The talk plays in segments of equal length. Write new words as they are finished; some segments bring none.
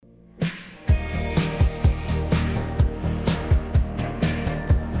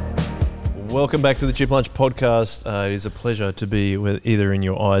Welcome back to the Chip Lunch podcast. It is a pleasure to be either in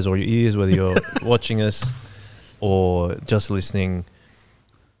your eyes or your ears, whether you're watching us or just listening.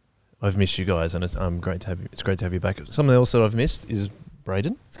 I've missed you guys, and it's great to have you. It's great to have you back. Something else that I've missed is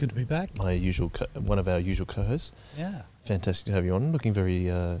Braden. It's good to be back. My usual, one of our usual co-hosts. Yeah, fantastic to have you on. Looking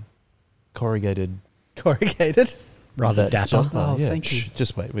very corrugated. Corrugated. Rather dapper. Oh, yeah. Thank you.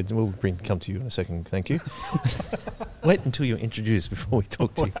 Just wait. We'll come to you in a second. Thank you. Wait until you're introduced before we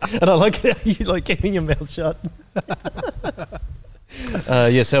talk to you. And I like how you like keeping your mouth shut.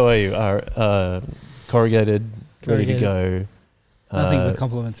 Yes, how are you? Corrugated, ready to go. Nothing but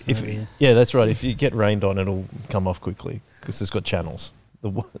compliments from you. Yeah, that's right. If you get rained on, it'll come off quickly because it's got channels. The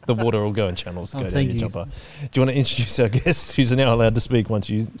water will go in channels. Go down your jumper. Do you want to introduce our guest, who's now allowed to speak once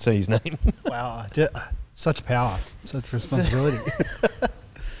you say his name? Wow. Such power, such responsibility.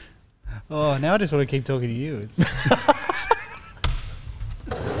 Oh, now I just want to keep talking to you.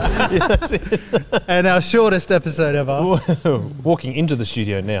 Yeah, that's it. And our shortest episode ever. Walking into the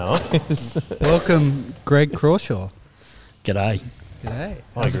studio now. Welcome, Greg Crawshaw. G'day. G'day. Hi,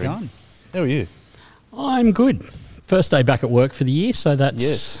 How's it Greg. going? How are you? I'm good. First day back at work for the year, so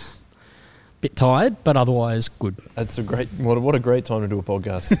that's a bit tired, but otherwise good. That's a great. What a great time to do a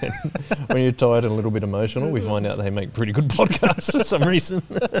podcast. Then. When you're tired and a little bit emotional, we find out they make pretty good podcasts for some reason.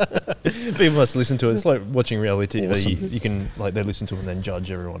 People must listen to it. It's like watching reality TV. Awesome. You can they listen to it and then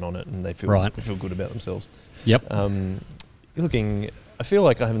judge everyone on it, and they feel good about themselves. Yep. You're looking. I feel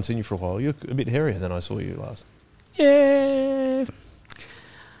like I haven't seen you for a while. You're a bit hairier than I saw you last. Yeah.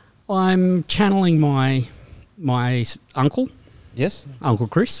 I'm channeling my uncle. Yes. Uncle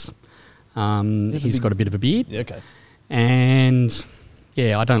Chris. He's got a bit of a beard. Yeah, okay. And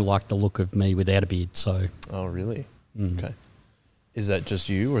yeah, I don't like the look of me without a beard, so. Oh, really? Okay. Is that just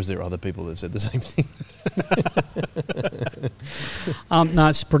you, or is there other people that said the same thing? No,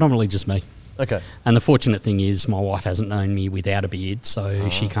 it's predominantly just me. Okay. And the fortunate thing is my wife hasn't known me without a beard, so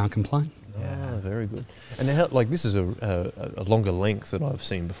she can't complain. Yeah, very good. And how, this is a longer length that I've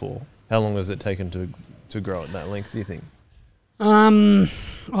seen before. How long has it taken to grow at that length, do you think?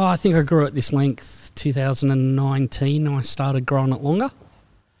 I think I grew at this length 2019. I started growing it longer.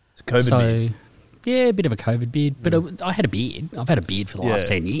 It's COVID beard. Yeah, a bit of a COVID beard, but I had a beard. I've had a beard for the last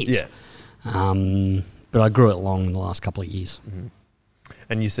 10 years. Yeah. But I grew it long in the last couple of years. Mm-hmm.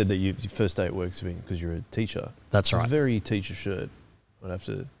 And you said that your first day at work's been because you're a teacher. That's right. It's a very teacher shirt. I'd have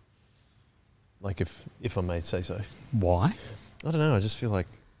to, if I may say so. Why? I don't know. I just feel like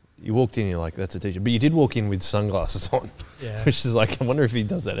you walked in, you're like, that's a teacher. But you did walk in with sunglasses on, which is like, I wonder if he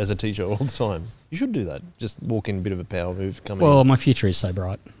does that as a teacher all the time. You should do that. Just walk in, a bit of a power move, come in. Well, my future is so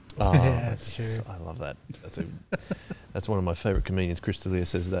bright. Oh, that's true. I love that. That's one of my favourite comedians. Chris D'Elia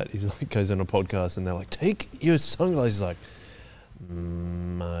says that. He goes on a podcast and they're like, take your sunglasses. He's like,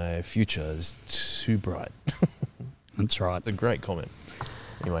 my future is too bright. That's right. It's a great comment.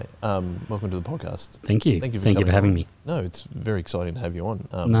 Anyway, welcome to the podcast. Thank you. Thank you for having me. No, it's very exciting to have you on.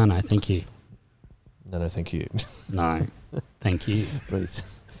 No, thank you. No, thank you. No, thank you.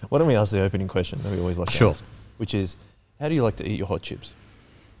 Please. Why don't we ask the opening question that we always like to ask, which is, how do you like to eat your hot chips?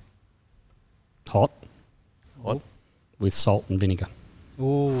 Hot. Hot? With salt and vinegar.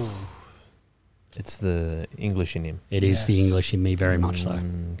 Ooh. It's the English in him. It is the English in me, very much so.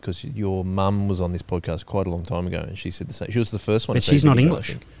 Because your mum was on this podcast quite a long time ago, and she said the same. She was the first one. But she's not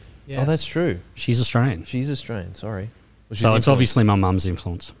English. Yes. Oh, that's true. She's Australian. She's Australian. Sorry. Well, so it's obviously my mum's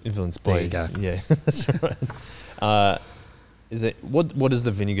influence. Influenced by. There you go. Yeah, that's right. Is it what does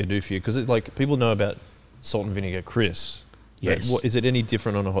the vinegar do for you? Because people know about salt and vinegar crisps. Yes. Is it any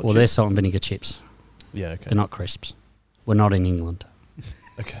different on a hot chip? Well, they're salt and vinegar chips. Yeah. Okay. They're not crisps. We're not in England.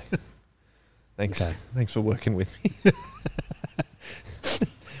 Okay. Thanks. Okay. Thanks for working with me.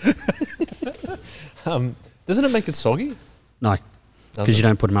 Doesn't it make it soggy? No, because you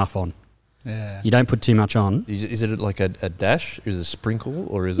don't put enough on. Yeah. You don't put too much on. Is it like a dash? Is it a sprinkle?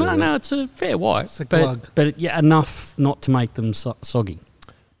 Or is it? No, it's a fair white. It's a glug. But enough not to make them soggy.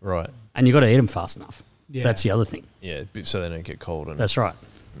 Right. And you've got to eat them fast enough. Yeah. That's the other thing. Yeah, so they don't get cold. That's right.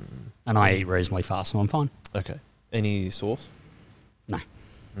 And I eat reasonably fast, so I'm fine. Okay. Any sauce? No.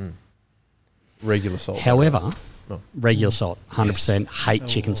 Regular salt. However, No. regular salt, 100%. Hate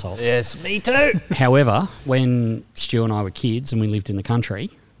chicken salt. Yes, me too. However, when Stu and I were kids and we lived in the country,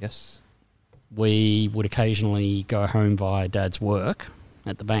 Yes. we would occasionally go home via Dad's work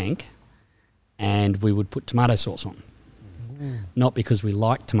at the bank and we would put tomato sauce on. Not because we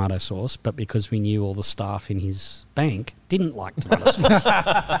liked tomato sauce, but because we knew all the staff in his bank didn't like tomato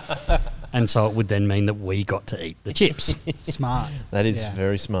sauce. And so it would then mean that we got to eat the chips. Smart. That is a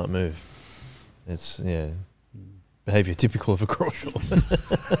very smart move. It's, yeah. behaviour typical of a Crawshaw.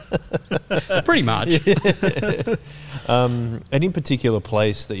 Pretty much. Any particular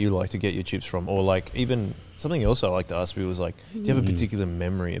place that you like to get your chips from, or like even something else I like to ask people was like, do you have a particular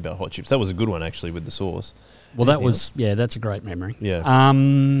memory about hot chips? That was a good one actually with the sauce. Well, that was that's a great memory. Yeah.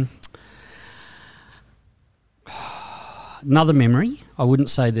 Another memory. I wouldn't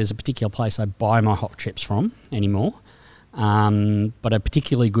say there's a particular place I buy my hot chips from anymore, but a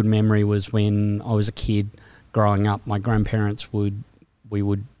particularly good memory was when I was a kid growing up. My grandparents would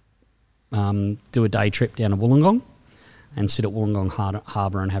do a day trip down to Wollongong and sit at Wollongong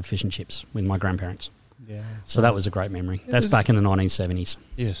Harbour and have fish and chips with my grandparents. Yeah. So that was a great memory. That's back in the 1970s.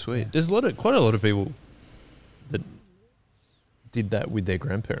 Yeah, sweet. There's quite a lot of people that did that with their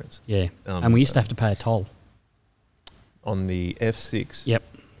grandparents. Yeah, and we used to have to pay a toll. On the F6. Yep.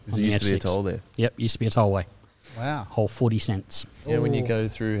 Because there used to be a toll there. Yep, used to be a tollway. Wow. Whole 40 cents. Yeah, when you go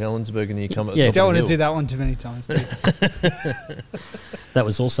through Helensburgh and you come at the Yeah, top don't of the want to hill. do that one too many times. Do you? That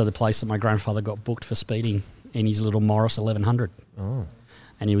was also the place that my grandfather got booked for speeding in his little Morris 1100. Oh.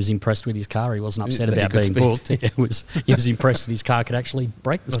 And he was impressed with his car. He wasn't upset That he about could being speed. booked. He was impressed that his car could actually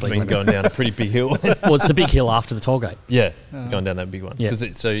break the Must have speed been limit. going down a pretty big hill. Well, it's the big hill after the toll gate. Yeah, Oh. going down that big one. Yeah. I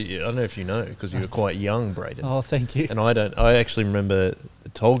don't know if you know, because you were quite young, Braden. Oh, thank you. And I actually remember the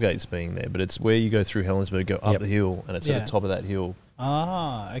toll gates being there, but it's where you go through Helensburgh, go up Yep. the hill, and it's at Yeah. the top of that hill.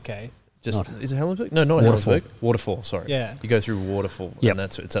 Ah, okay. Just Not- is it Helensburgh? No, not Waterfall. Helensburgh. Waterfall, sorry. Yeah. You go through Waterfall, Yep. and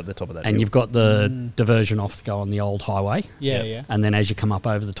it's at the top of that And hill. you've got the Mm. diversion off to go on the old highway. Yeah, Yep. yeah. And then as you come up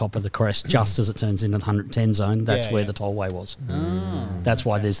over the top of the crest, just as it turns into the 110 zone, that's Yeah, where yeah. the tollway was. Oh, That's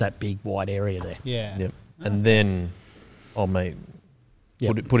why okay. there's that big wide area there. Yeah. Yep. And then, oh mate,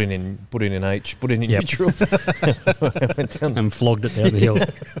 Yep. put it in H, put it in Yep. neutral. Went down. And flogged it down the hill.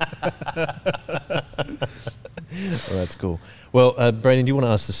 Oh, that's cool. Well, Braden, do you want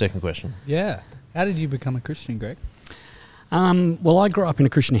to ask the second question? Yeah. How did you become a Christian, Greg? Well, I grew up in a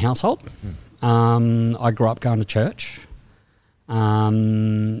Christian household. I grew up going to church.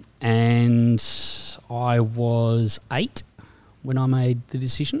 And I was 8 when I made the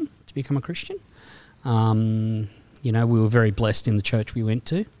decision to become a Christian. We were very blessed in the church we went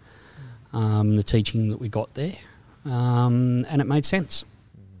to, the teaching that we got there, and it made sense.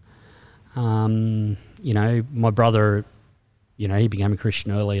 My brother, he became a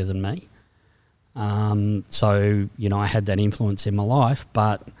Christian earlier than me. So I had that influence in my life,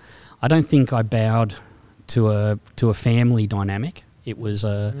 but I don't think I bowed to a family dynamic. It was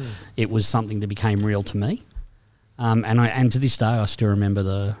something that became real to me, and to this day I still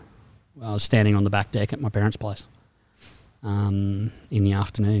remember I was standing on the back deck at my parents' place, in the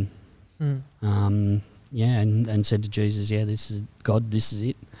afternoon, and said to Jesus, "This is God, this is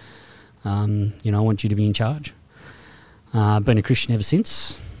it. I want you to be in charge." Been a Christian ever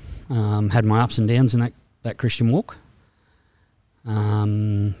since. Had my ups and downs in that Christian walk.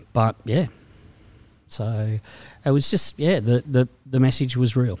 But yeah, so it was just, the message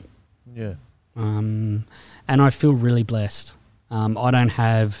was real. Yeah. And I feel really blessed. I don't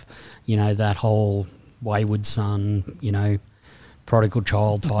have, that whole wayward son, prodigal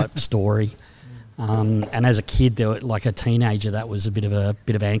child type story. And as a kid, like a teenager, that was a bit of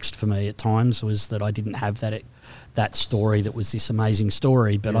angst for me at times, was that I didn't have that story that was this amazing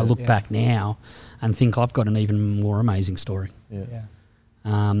story. But I look back now and think I've got an even more amazing story. Yeah.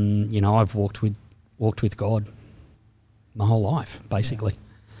 I've walked with God my whole life, basically.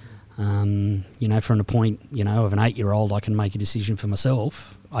 From the point, of an 8-year-old, I can make a decision for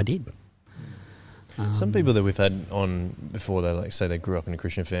myself. I did. Some people that we've had on before, they say they grew up in a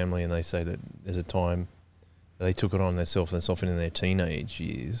Christian family, and they say that there's a time that they took it on themselves, and it's often in their teenage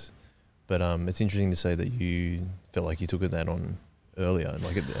years. But it's interesting to say that you felt like you took that on earlier,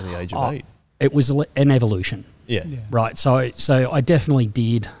 like at the age of 8. It was an evolution. Yeah. Right. So I definitely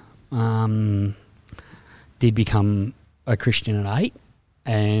did become a Christian at 8,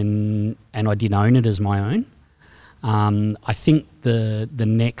 and I did own it as my own. I think the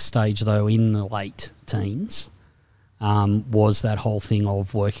next stage, though, in the late teens, was that whole thing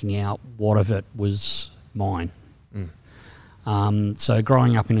of working out what of it was mine. So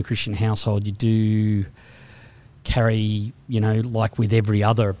growing up in a Christian household, you do carry, like with every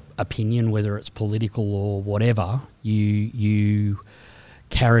other opinion, whether it's political or whatever, you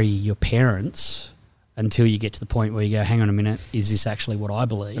carry your parents until you get to the point where you go, hang on a minute, is this actually what I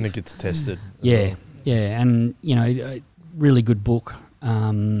believe? And it gets tested. as Yeah, well. yeah, and a really good book.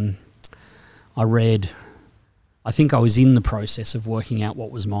 I read. I think I was in the process of working out what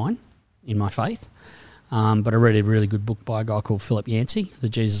was mine in my faith, but I read a really good book by a guy called Philip Yancey, The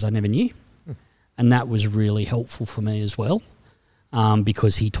Jesus I Never Knew, and that was really helpful for me as well,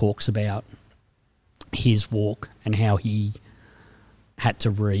 because he talks about his walk and how he had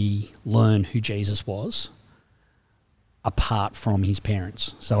to relearn who Jesus was apart from his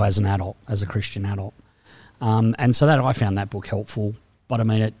parents. So as an adult, as a Christian adult. And so that I found that book helpful. But I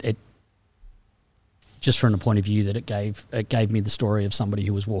mean, it just from the point of view that it gave me the story of somebody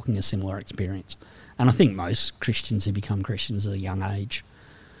who was walking a similar experience. And I think most Christians who become Christians at a young age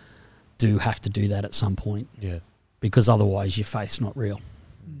do have to do that at some point. Yeah. Because otherwise your faith's not real.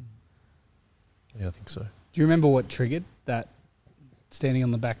 Yeah, I think so. Do you remember what triggered that standing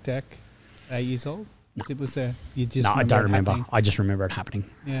on the back deck, 8 years old? No. Was there? You just No, I don't it remember. happening? I just remember it happening.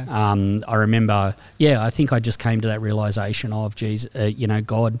 Yeah. I remember, I think I just came to that realisation of, geez,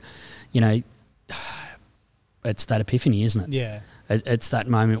 God, it's that epiphany, isn't it? Yeah. It's that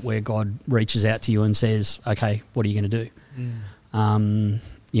moment where God reaches out to you and says, okay, what are you going to do? And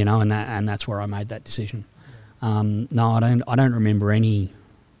that's where I made that decision. No, I don't remember any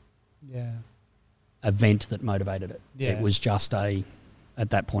event that motivated it. Yeah. It was just at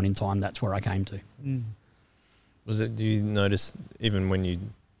that point in time, that's where I came to. Do you notice, even when you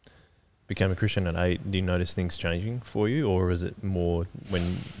became a Christian at 8, do you notice things changing for you, or is it more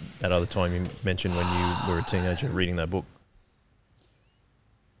when that other time you mentioned when you were a teenager reading that book?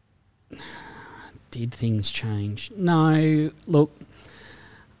 Did things change? No, look,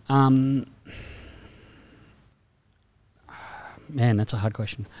 man, that's a hard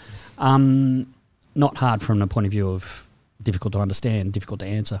question. Not hard from the point of view of difficult to understand, difficult to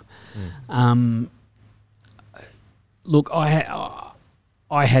answer. Look,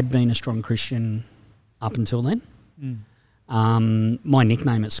 I had been a strong Christian up until then. My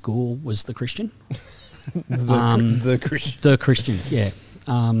nickname at school was the Christian. The Christian. The Christian, yeah.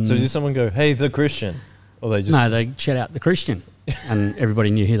 So did someone go, "Hey, the Christian," or they just? No, they shout out the Christian, and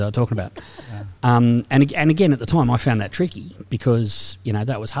everybody knew who they were talking about. And again, at the time, I found that tricky because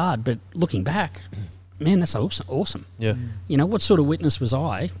that was hard. But looking back, man, that's awesome. Yeah. What sort of witness was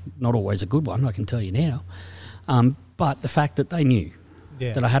I? Not always a good one, I can tell you now. But the fact that they knew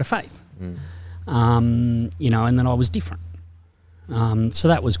that I had a faith, and that I was different. So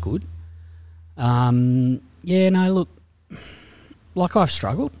that was good. Look, like I've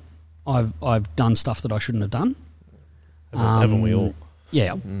struggled. I've done stuff that I shouldn't have done. Haven't we all?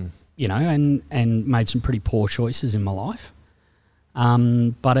 Yeah. And made some pretty poor choices in my life.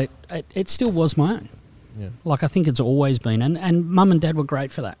 But it still was my own. Yeah. Like I think it's always been. And mum and dad were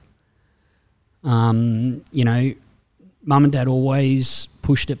great for that. Mum and dad always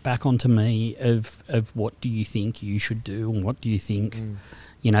pushed it back onto me of what do you think you should do and what do you think.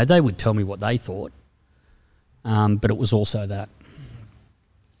 They would tell me what they thought. But it was also that,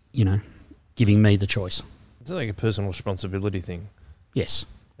 giving me the choice. It's like a personal responsibility thing. Yes.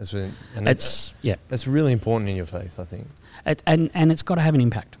 That's really important in your faith, I think. And it's got to have an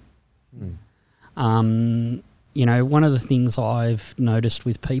impact. One of the things I've noticed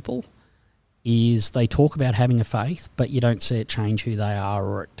with people is they talk about having a faith, but you don't see it change who they are,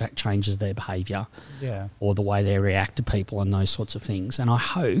 or it changes their behaviour, or the way they react to people and those sorts of things. And I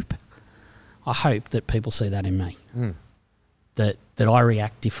hope that people see that in me, that I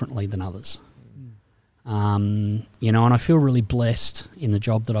react differently than others. And I feel really blessed in the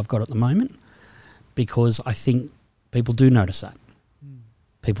job that I've got at the moment because I think people do notice that.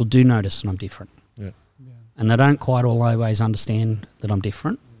 People do notice that I'm different. And they don't quite always understand that I'm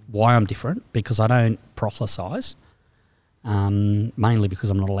different, why I'm different, because I don't proselytise, mainly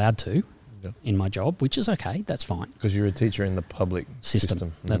because I'm not allowed to in my job, which is okay, that's fine. Because you're a teacher in the public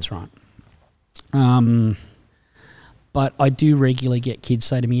system. That's right. But I do regularly get kids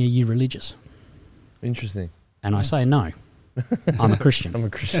say to me, "Are you religious?" Interesting. And I say, "No, I'm a Christian." I'm a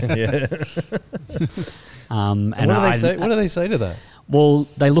Christian, yeah. And what do they say to that? Well,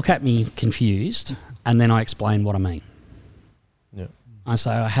 they look at me confused, and then I explain what I mean. Yeah. I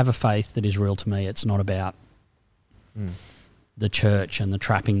say, I have a faith that is real to me. It's not about the church and the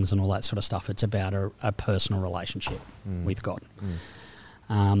trappings and all that sort of stuff. It's about a personal relationship with God.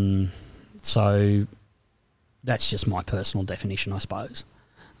 So that's just my personal definition, I suppose.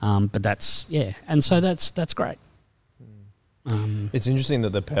 But that's, and so that's great. It's interesting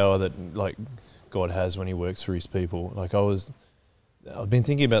that the power that God has when he works through his people. I've been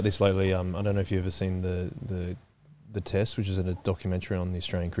thinking about this lately. I don't know if you've ever seen the Test, which is a documentary on the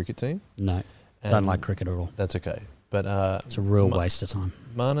Australian cricket team. No, don't like cricket at all. That's okay. But it's a real waste of time.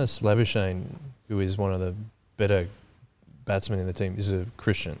 Marnus Labuschagne, who is one of the better batsmen in the team, is a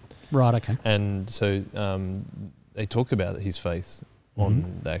Christian. Right, okay. And so they talk about his faith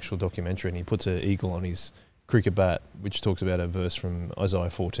on the actual documentary, and he puts an eagle on his cricket bat, which talks about a verse from Isaiah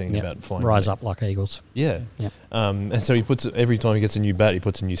 14 Yep. about flying. Rise up like eagles. Yeah. Yep. And so he puts, every time he gets a new bat, he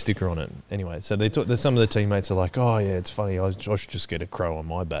puts a new sticker on it. Anyway, so some of the teammates are like, oh yeah, it's funny, I should just get a crow on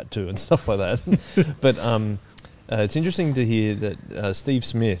my bat too and stuff like that. But it's interesting to hear that Steve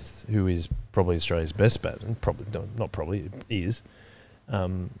Smith, who is probably Australia's best batsman,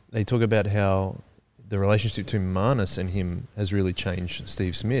 they talk about how the relationship between Marnus and him has really changed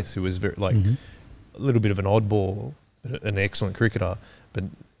Steve Smith, who was very a little bit of an oddball, but an excellent cricketer, but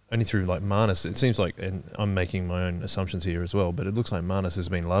only through like Marnus. It seems like, and I'm making my own assumptions here as well, but it looks like Marnus has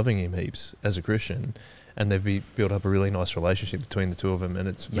been loving him heaps as a Christian, and they've built up a really nice relationship between the two of them, and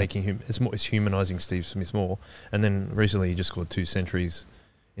it's making him, it's humanising Steve Smith more. And then recently he just scored 2 centuries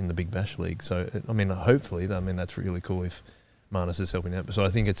in the Big Bash League. So, I mean, hopefully, that's really cool if Marnus is helping out. So I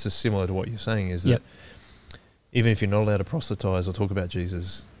think it's just similar to what you're saying, is that even if you're not allowed to proselytise or talk about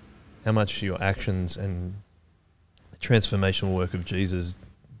Jesus, how much your actions and the transformational work of Jesus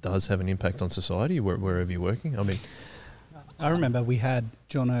does have an impact on society wherever you're working. I mean, I remember we had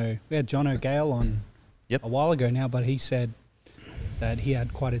John O'Gale on a while ago now, but he said that he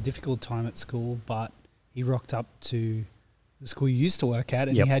had quite a difficult time at school, but he rocked up to the school you used to work at,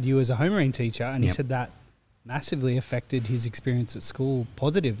 and he had you as a homeroom teacher, and he said that massively affected his experience at school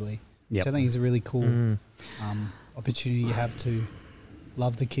positively. Which I think is a really cool opportunity you have to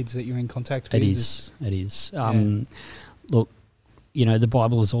love the kids that you're in contact with. It is. Look, you know, the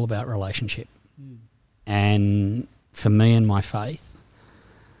Bible is all about relationship. And for me and my faith,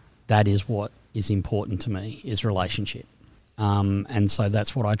 that is what is important to me, is relationship. And so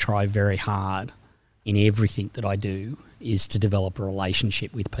that's what I try very hard in everything that I do, is to develop a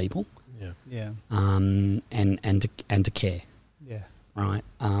relationship with people. And to care. Right.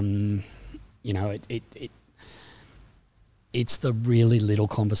 You know, it's the really little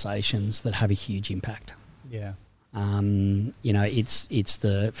conversations that have a huge impact. You know, it's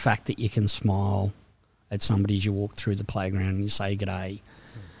the fact that you can smile at somebody as you walk through the playground and you say g'day.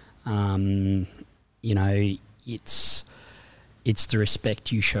 You know, it's the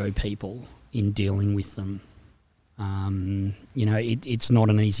respect you show people in dealing with them. You know, it's not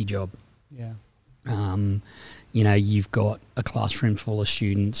an easy job. You know, you've got a classroom full of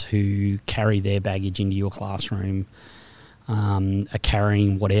students who carry their baggage into your classroom, are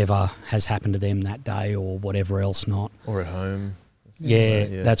carrying whatever has happened to them that day or whatever else not. Or at home.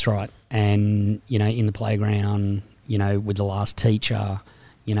 Yeah, that's right. And, you know, in the playground, you know, with the last teacher,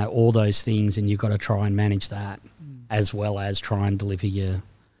 you know, all those things, and you've got to try and manage that as well as try and deliver your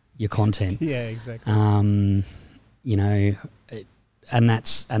content. Exactly. You know, and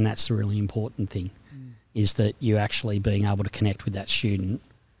that's the really important thing, is that you actually being able to connect with that student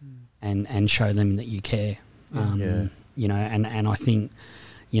and show them that you care. You know, and I think,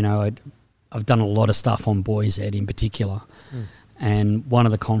 you know, I've done a lot of stuff on Boys Ed in particular, and one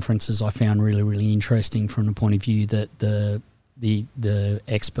of the conferences I found really, really interesting from the point of view that the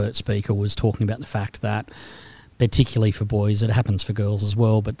expert speaker was talking about the fact that, particularly for boys, it happens for girls as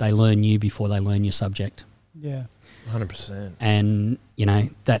well, but they learn you before they learn your subject. 100%. And, you know,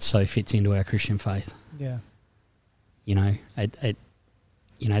 that so fits into our Christian faith. You know,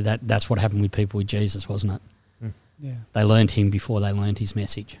 you know, that's what happened with people with Jesus, wasn't it? They learned him before they learned his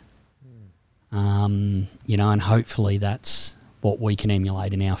message. You know, and hopefully that's what we can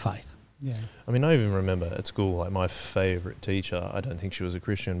emulate in our faith. I mean, I even remember at school, like, my favourite teacher, I don't think she was a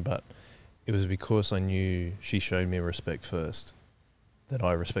Christian, but it was because I knew she showed me respect first that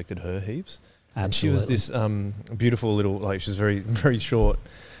I respected her heaps. Absolutely. And she was this beautiful little, like, she was very, very short.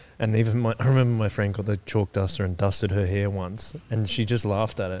 And even I remember my friend got the chalk duster and dusted her hair once, and she just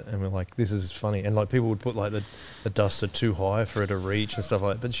laughed at it, and we're like, this is funny. And like, people would put like the duster too high for her to reach and stuff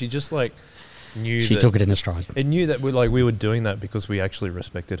like that. But she just like knew she took it in a stride. It knew that we were doing that because we actually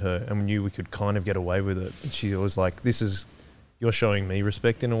respected her, and we knew we could kind of get away with it. And she was like, you're showing me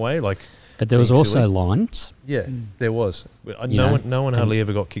respect in a way, like. But there was also lines. Yeah, there was. No one hardly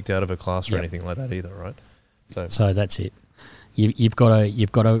ever got kicked out of a class or anything like that either, right? So that's it. You've got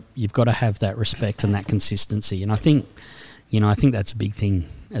to have that respect and that consistency, and I think that's a big thing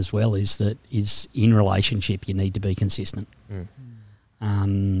as well. Is in relationship you need to be consistent.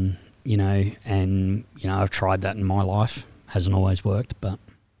 You know, and you know, I've tried that in my life. Hasn't always worked, but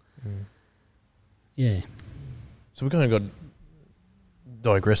yeah. So we kind of got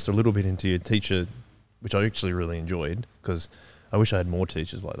digressed a little bit into your teacher, which I actually really enjoyed, because I wish I had more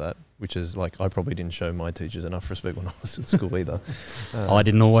teachers like that, which is like I probably didn't show my teachers enough respect when I was in school either. I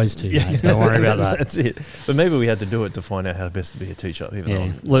didn't always do that. Don't worry about that. That's it. But maybe we had to do it to find out how best to be a teacher.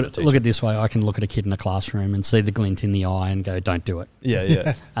 Even though Look at it this way. I can look at a kid in a classroom and see the glint in the eye and go, don't do it.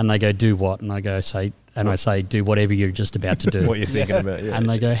 Yeah. And they go, do what? And I go, I say, do whatever you're just about to do. What you're thinking about, yeah. And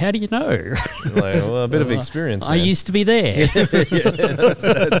they go, how do you know? Like, well, a bit of experience, I used to be there.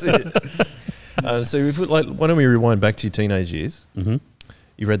 That's it. So why don't we rewind back to your teenage years? Mm-hmm.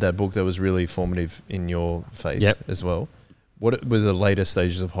 You read that book that was really formative in your faith as well. What were the later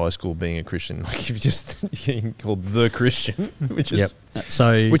stages of high school being a Christian? Like you've just called the Christian, which is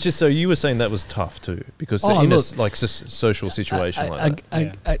so you were saying that was tough too, because a social situation like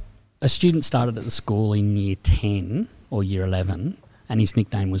that. A student started at the school in year 10 or year 11, and his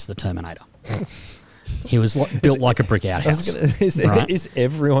nickname was the Terminator. He was built like a brick outhouse. Is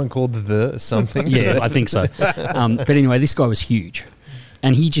everyone called the something? Yeah, I think so. But anyway, this guy was huge,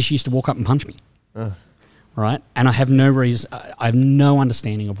 and he just used to walk up and punch me. Right? And I have no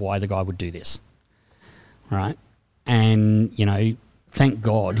understanding of why the guy would do this. Right? And, thank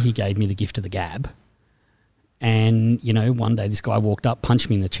God he gave me the gift of the gab. And, one day this guy walked up, punched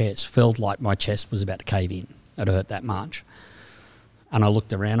me in the chest, felt like my chest was about to cave in. It hurt that much. And I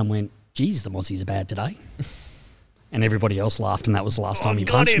looked around and went, geez, the Mozzies are bad today. And everybody else laughed, and that was the last time he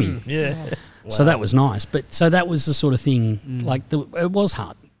punched me. Yeah. Wow. So that was nice. But so that was the sort of thing, it was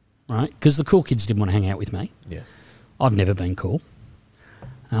hard, right? Because the cool kids didn't want to hang out with me. Yeah. I've never been cool.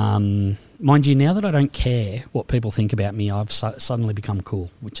 Mind you, now that I don't care what people think about me, I've suddenly become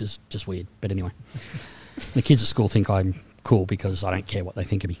cool, which is just weird. But anyway, the kids at school think I'm cool because I don't care what they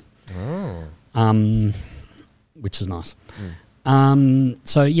think of me. Oh. Which is nice.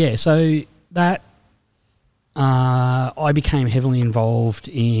 So that I became heavily involved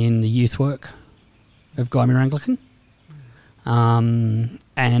in the youth work of Guymer Anglican, and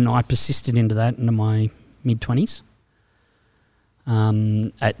I persisted into that into my mid-20s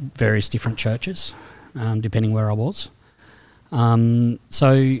at various different churches, depending where I was.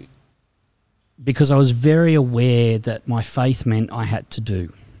 So because I was very aware that my faith meant I had to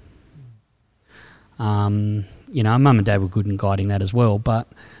do. Mum and Dad were good in guiding that as well, but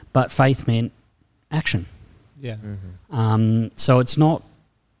faith meant action. Yeah. Mm-hmm. So it's not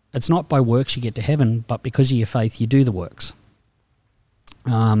by works you get to heaven, but because of your faith you do the works.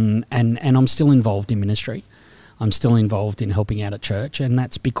 And I'm still involved in ministry. I'm still involved in helping out at church, and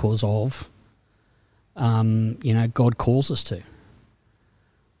that's because of God calls us to.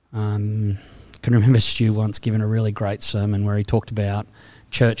 I can remember Stu once giving a really great sermon where he talked about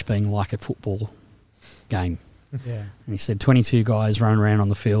church being like a football game. Yeah. And he said 22 guys running around on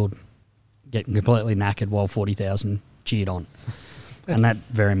the field getting completely knackered while 40,000 cheered on. And that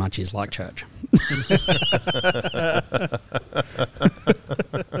very much is like church.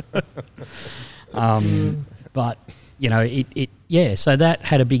 But, so that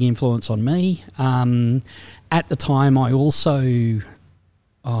had a big influence on me. At the time, I also,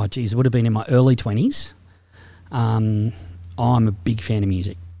 it would have been in my early 20s. I'm a big fan of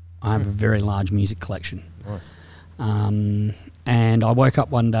music. I have a very large music collection. Nice. And I woke up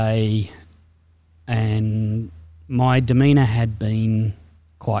one day and my demeanour had been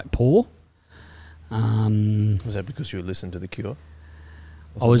quite poor. Was that because you were listening to The Cure?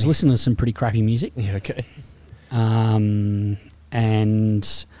 I was listening to some pretty crappy music. Yeah, okay. And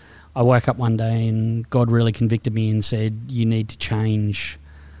I woke up one day and God really convicted me and said, you need to change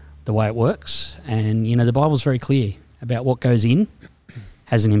the way it works. And, the Bible's very clear about what goes in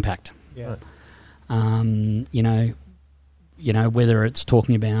has an impact. Yeah. Whether it's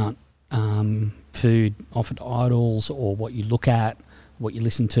talking about food offered to idols or what you look at, what you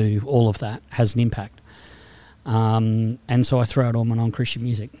listen to, all of that has an impact. And so I threw it on Christian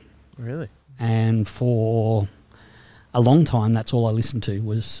music. Really? And for a long time, that's all I listened to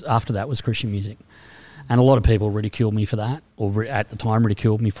was Christian music. And a lot of people ridiculed me for that, or at the time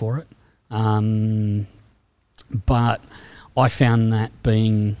ridiculed me for it. But I found that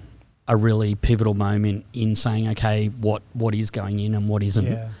being a really pivotal moment in saying, okay, what is going in and what isn't.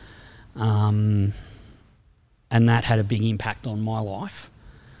 Yeah. And that had a big impact on my life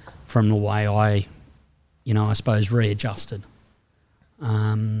from the way I suppose readjusted.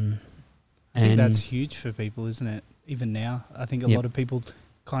 I think that's huge for people, isn't it? Even now, I think a lot of people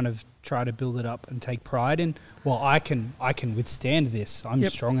kind of try to build it up and take pride in, well, I can withstand this. I'm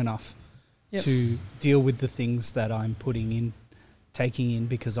strong enough to deal with the things that I'm taking in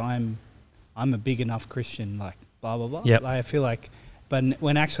because I'm a big enough Christian, like blah, blah, blah. Yep. Like, I feel like, but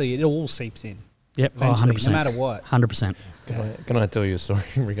when actually it all seeps in. Yep, 100%. No matter what. 100%. Can I tell you a story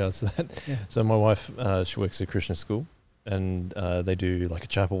in regards to that? Yeah. So my wife, she works at a Christian school, and they do like a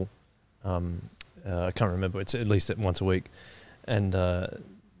chapel. I can't remember. It's at least once a week, and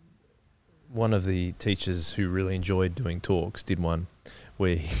one of the teachers who really enjoyed doing talks did one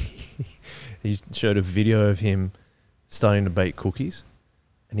where he showed a video of him starting to bake cookies,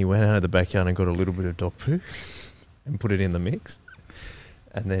 and he went out of the backyard and got a little bit of dog poo and put it in the mix,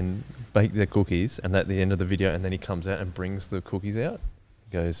 and then baked the cookies. And at the end of the video, and then he comes out and brings the cookies out.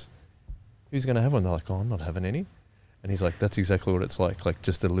 He goes, "Who's going to have one?" They're like, "Oh, I'm not having any." And he's like, "That's exactly what it's like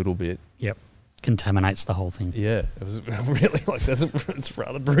just a little bit." Yep. Contaminates the whole thing. Yeah, it was really like it's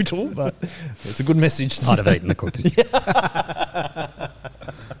rather brutal, but it's a good message. I'd have eaten the cookie.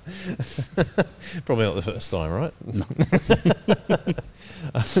 Probably not the first time, right? No.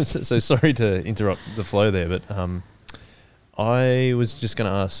 So sorry to interrupt the flow there, but I was just going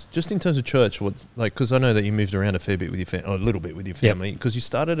to ask, just in terms of church, what because I know that you moved around a fair bit with your family, or a little bit with your family, because you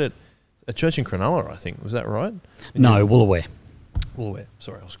started at a church in Cronulla, I think. Was that right? No, Woolooware. Woolooware.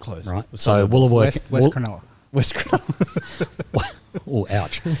 Sorry, I was close. Right. So Woolooware. West Cronulla. West Cronulla. Oh,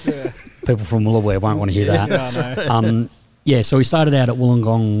 ouch. People from Woolooware won't want to hear that. Yeah, no. So we started out at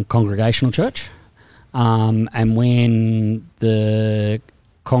Wollongong Congregational Church. And when the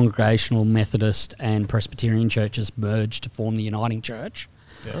Congregational, Methodist and Presbyterian churches merged to form the Uniting Church,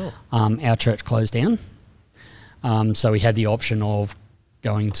 our church closed down. So we had the option of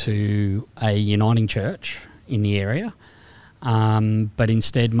going to a Uniting Church in the area. But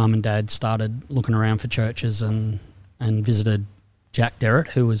instead, Mum and Dad started looking around for churches and visited Jack Derrett,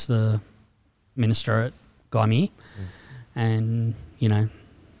 who was the minister at Gymea, and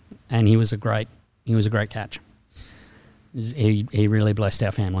and he was a great catch. He really blessed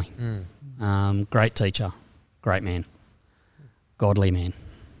our family. Great teacher, great man, godly man.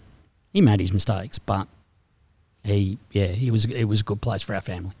 He made his mistakes, but it was a good place for our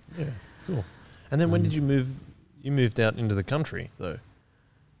family. Yeah, cool. And then when did you move? You moved out into the country, though.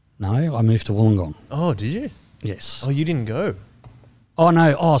 No, I moved to Wollongong. Oh, did you? Yes. Oh, you didn't go? Oh,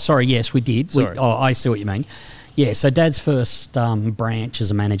 no. Oh, sorry. Yes, we did. Sorry. I see what you mean. Yeah, so Dad's first branch as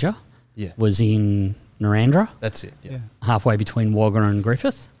a manager was in Narrandera. That's it, yeah. Halfway between Wagga and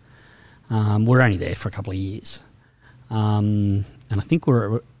Griffith. We're only there for a couple of years. And I think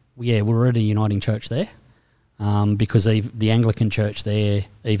we're at a Uniting Church there because the Anglican Church there,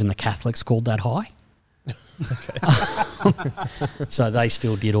 even the Catholics called that high. So they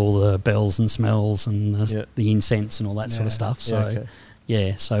still did all the bells and smells and the incense and all that sort of stuff. So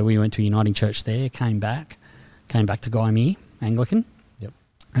so we went to Uniting Church there, came back to Gymea Anglican. Yep.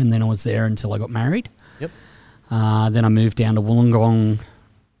 And then I was there until I got married. Yep. Then I moved down to Wollongong,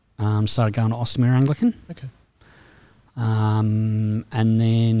 started going to Ostermere Anglican. Okay. And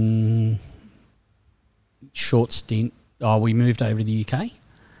then short stint, we moved over to the UK.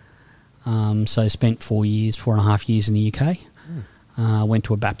 So spent 4.5 years in the UK. Went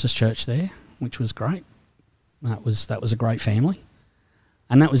to a Baptist church there, which was great. That was a great family,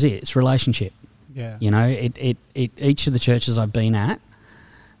 and that was it. It's relationship. Yeah. Each of the churches I've been at,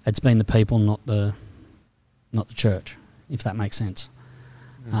 it's been the people, not the church, if that makes sense.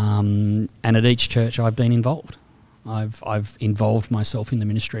 And at each church I've been involved. I've involved myself in the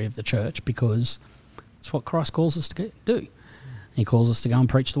ministry of the church because it's what Christ calls us to do. He calls us to go and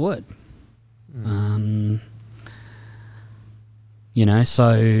preach the word.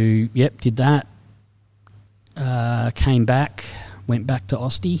 Did that. Came back, went back to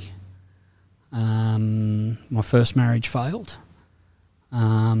Ostie. My first marriage failed.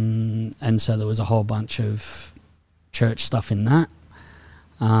 And so there was a whole bunch of church stuff in that.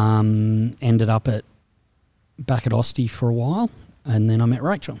 Ended up back at Ostie for a while, and then I met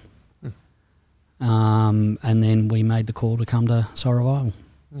Rachel. And then we made the call to come to Soul Revival.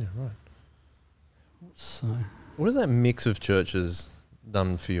 Yeah, right. So, what has that mix of churches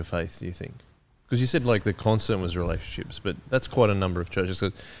done for your faith, do you think? Because you said like the constant was relationships, but that's quite a number of churches.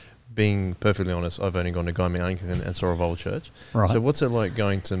 So being perfectly honest, I've only gone to Gymea Anglican and Soul Revival Church. Right. So what's it like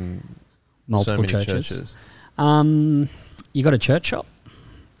going to multiple so many churches? You got a church shop.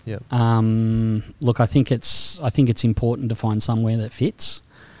 Yeah. Look, I think it's important to find somewhere that fits.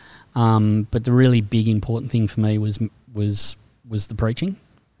 But the really big important thing for me was the preaching.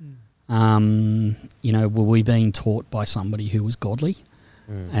 Were we being taught by somebody who was godly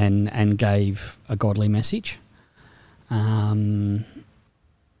and gave a godly message?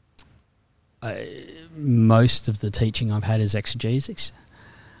 Most of the teaching I've had is exegesis.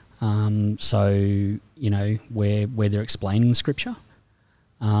 Where they're explaining scripture.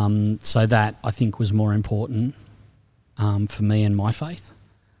 So that I think was more important for me and my faith.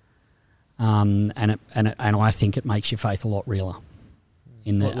 And I think it makes your faith a lot realer.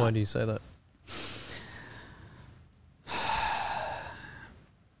 Why do you say that?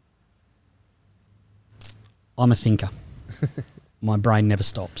 I'm a thinker. My brain never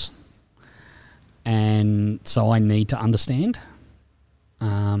stops. And so I need to understand.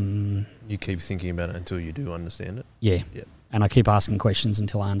 You keep thinking about it until you do understand it. Yeah. Yep. And I keep asking questions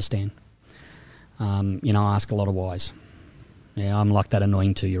until I understand. I ask a lot of whys. Yeah, I'm like that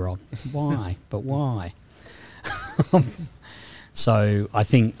annoying 2-year-old. Why? But why? So I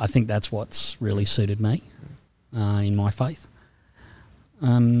think that's what's really suited me in my faith.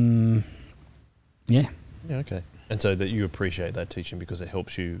 Yeah. Yeah, okay. And so that you appreciate that teaching because it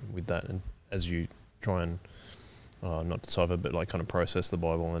helps you with that, and as you try and not decipher, but like kind of process the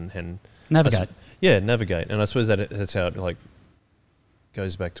Bible and Navigate. Navigate. And I suppose that's how it like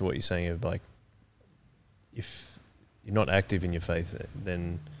goes back to what you're saying of like, if you're not active in your faith,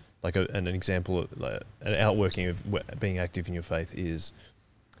 then like an example, like an outworking of being active in your faith is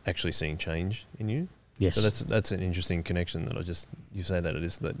actually seeing change in you. Yes. So that's an interesting connection that you say that it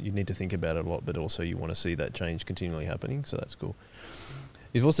is that you need to think about it a lot, but also you want to see that change continually happening. So that's cool.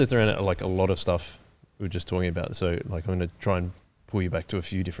 You've also thrown out like a lot of stuff we were just talking about. So like I'm going to try and pull you back to a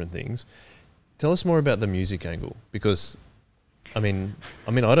few different things. Tell us more about the music angle, because I mean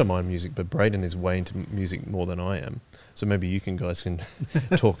I don't mind music, but Braden is way into music more than I am. So maybe you guys can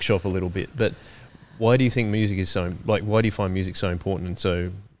talk shop a little bit. But why do you think music is so, like, why do you find music so important and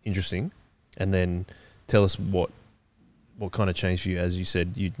so interesting? And then tell us what kind of changed for you, as you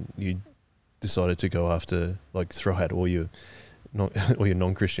said, you decided to go after, like, throw out all your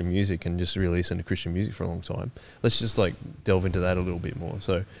non-Christian music and just really listen to Christian music for a long time. Let's just like delve into that a little bit more.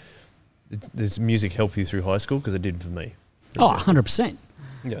 So does music help you through high school? Because it did for me. Oh, 100%.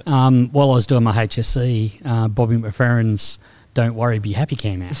 Yeah. While I was doing my HSC, Bobby McFerrin's "Don't Worry, Be Happy"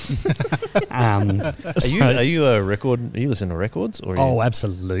 came out. Are you listening to records? Or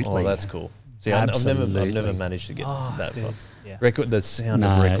absolutely. Oh, that's cool. See, I've never managed to get that far. Yeah. The sound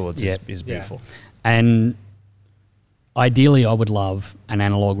of records is beautiful. And ideally, I would love an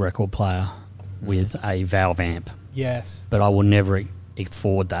analog record player with a valve amp. Yes. But I will never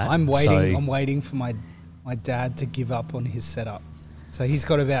afford that. I'm waiting for my dad to give up on his setup. So he's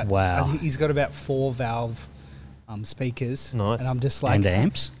got about 4 valve speakers. Nice. And I'm just like, and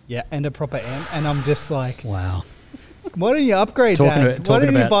amps? Yeah, and a proper amp. And I'm just like, wow. Why don't you upgrade, Dad? Why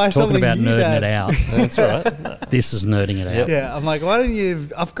don't you buy something new, nerding Dad? it out. That's right. This is nerding it out. Yeah, I'm like, why don't you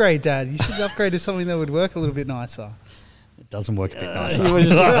upgrade, Dad? You should upgrade to something that would work a little bit nicer. It doesn't work a bit nicer.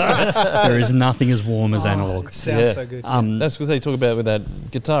 There is nothing as warm as analog. It sounds so good. That's because they talk about with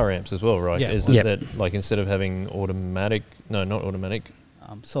that guitar amps as well, right? Yeah. Is that like instead of having not automatic,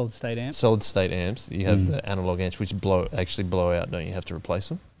 solid state amps, you have the analog amps which blow out. Don't you have to replace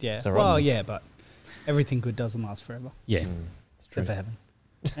them? Yeah. Is that right? Well, yeah, but everything good doesn't last forever. Yeah. Except for heaven.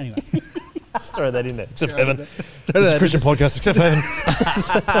 Anyway. Just throw that in there. Except for heaven. This is a Christian podcast, except for heaven.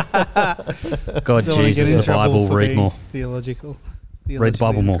 God, Jesus, the Bible, read more. Theological. Read the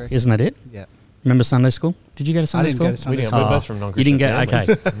Bible more. Correct. Isn't that it? Yeah. Remember Sunday school? Did you go to Sunday school? I didn't go to Sunday school. We're both from non-Christian. You didn't go?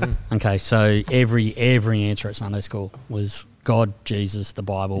 families. Okay. Okay, so every answer at Sunday school was God, Jesus, the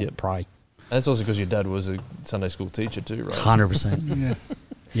Bible, pray. That's also because your dad was a Sunday school teacher too, right? 100%. Yeah.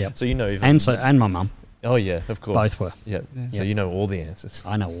 Yep. So you know even... And my mum. Oh, yeah, of course. Both were. Yeah. So you know all the answers.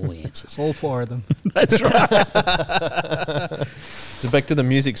 I know all the answers. All 4 of them. That's right. So back to the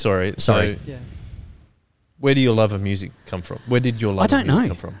music, sorry. So where do your love of music come from? Where did your love of music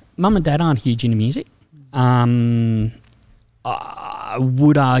come from? Mum and Dad aren't huge into music. I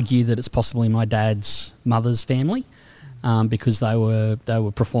would argue that it's possibly my dad's mother's family because they were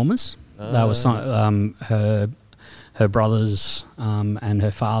performers. They were her brothers and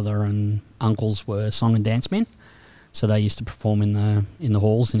her father and uncles were song and dance men, so they used to perform in the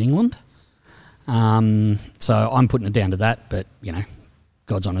halls in England. So I'm putting it down to that, but you know,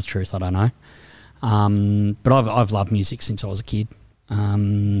 God's honest truth, I don't know. But I've loved music since I was a kid,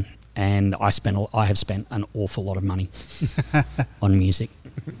 and I have spent an awful lot of money on music,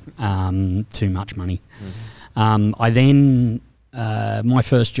 too much money. I then my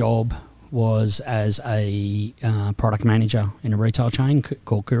first job was as a product manager in a retail chain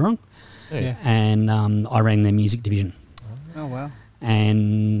called Coorong. Yeah. And I ran their music division. Oh, wow.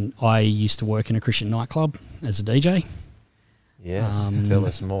 And I used to work in a Christian nightclub as a DJ. Yes, tell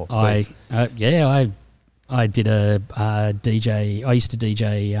us more, I did a DJ. I used to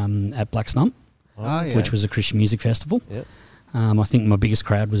DJ at Black Stump, which was a Christian music festival. Yep. I think my biggest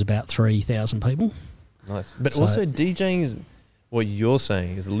crowd was about 3,000 people. Nice. But also DJing is... what you're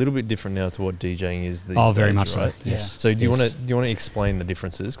saying is a little bit different now to what DJing is these days. Oh, very much right? so. Yes. So do you want to explain the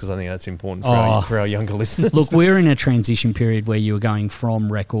differances, because I think that's important for our younger listeners. Look, we're in a transition period where you were going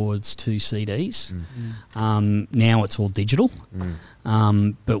from records to CDs. Now it's all digital.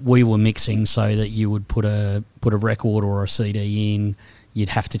 But we were mixing so that you would put a record or a CD in. You'd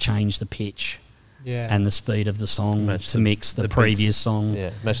have to change the pitch. And the speed of the song to mix the previous song.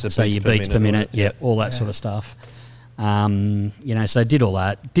 Yeah, match the so beats your per beats per minute. All that sort of stuff. So I did all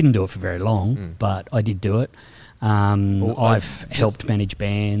that. Didn't do it for very long, but I did do it. I've helped manage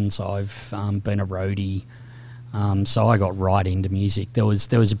bands. I've been a roadie. So I got right into music. There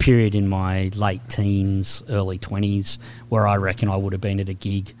was a period in my late teens, early 20s where I reckon I would have been at a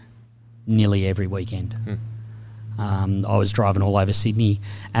gig nearly every weekend. I was driving all over Sydney,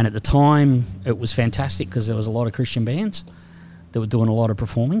 and at the time it was fantastic because there was a lot of Christian bands that were doing a lot of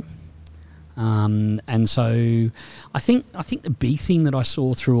performing. And so I think the big thing that I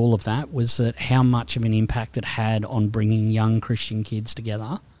saw through all of that was that how much of an impact it had on bringing young Christian kids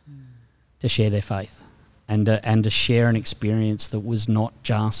together to share their faith and to share an experience that was not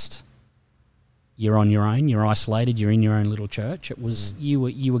just you're on your own, you're isolated, you're in your own little church. It was you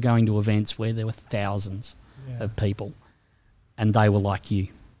were going to events where there were thousands of people, and they were like you,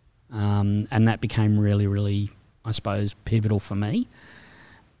 and that became really, really, I suppose, pivotal for me,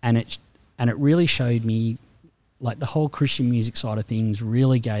 and it really showed me, like, the whole Christian music side of things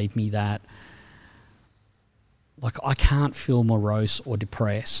really gave me that, like, I can't feel morose or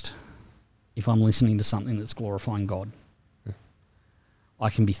depressed if I'm listening to something that's glorifying God. I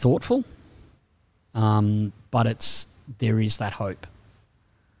can be thoughtful, but there is that hope.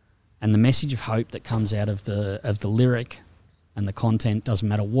 And the message of hope that comes out of the lyric and the content, doesn't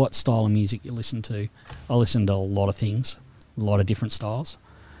matter what style of music you listen to. I listen to a lot of things, a lot of different styles.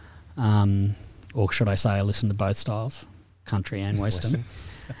 Or should I say I listen to both styles, country and Western.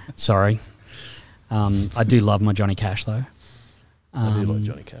 Sorry. I do love my Johnny Cash, though. I do like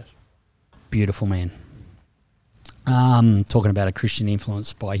Johnny Cash. Beautiful man. Talking about a Christian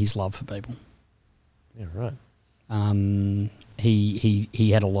influence by his love for people. Yeah, right.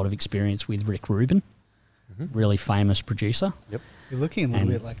 He had a lot of experience with Rick Rubin, really famous producer. Yep. You're looking a little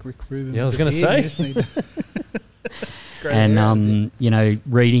bit like Rick Rubin. Yeah, I was going to say. And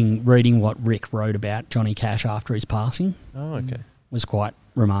reading what Rick wrote about Johnny Cash after his passing. Oh, okay. Was quite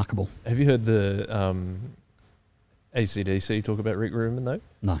remarkable. Have you heard the AC/DC talk about Rick Rubin though?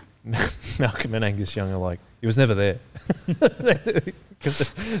 No. Malcolm and Angus Young are like, he was never there.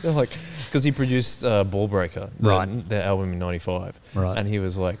 Because he produced Ball Breaker, their album in '95, right? And he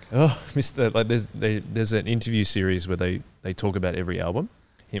was like, "Oh, Mr." Like, there's an interview series where they talk about every album,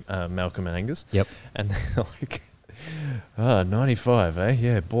 Malcolm and Angus. Yep. And they're like, 95, eh?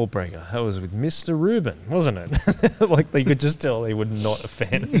 Yeah, Ball Breaker. That was with Mr. Rubin, wasn't it? Like, they could just tell they were not a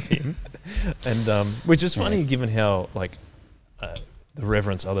fan of him, and which is funny given how the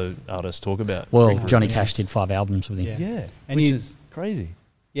reverence other artists talk about. Well, Johnny Cash did 5 albums with him. Yeah, and which is crazy.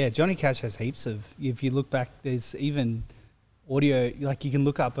 Yeah, Johnny Cash has heaps of. If you look back, there's even audio. Like, you can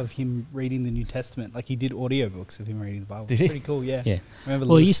look up of him reading the New Testament. Like, he did audiobooks of him reading the Bible. Did he? Pretty cool. Yeah. Yeah. Remember?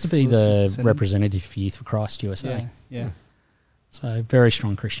 Well, he used to be the representative for Youth for Christ USA. Yeah. So very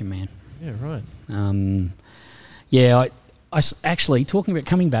strong Christian man. Yeah. Right. I actually, talking about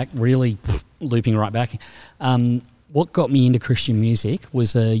coming back, really looping right back. What got me into Christian music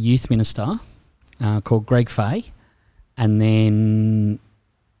was a youth minister called Greg Fay, and then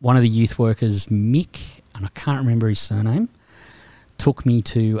one of the youth workers, Mick, and I can't remember his surname, took me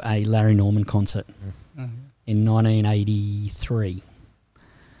to a Larry Norman concert in 1983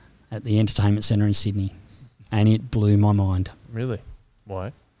 at the Entertainment Centre in Sydney, and it blew my mind. Really?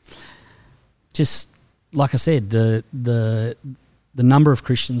 Why? Just like I said, the number of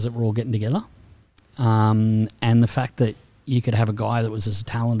Christians that were all getting together. And the fact that you could have a guy that was as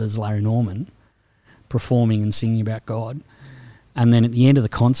talented as Larry Norman performing and singing about God, and then at the end of the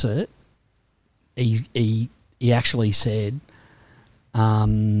concert, he actually said,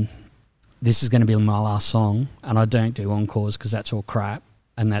 "This is going to be my last song, and I don't do encores because that's all crap,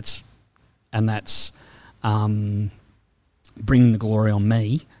 and that's bringing the glory on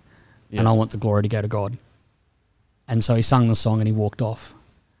me, and I want the glory to go to God." And so he sung the song and he walked off.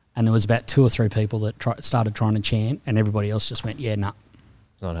 And there was about 2 or 3 people that started trying to chant, and everybody else just went, "Yeah, nah,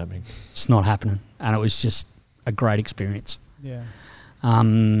 it's not happening. It's not happening." And it was just a great experience. Yeah.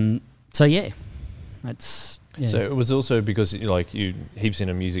 So yeah, that's Yeah. So it was also because like you heaps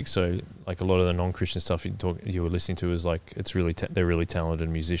into music, so like a lot of the non-Christian stuff you were listening to is like it's really they're really talented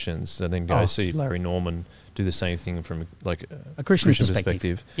musicians. So then go see Larry Norman do the same thing from like a Christian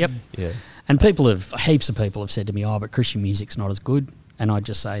perspective. Yep. Yeah. And heaps of people have said to me, "Oh, but Christian music's not as good." And I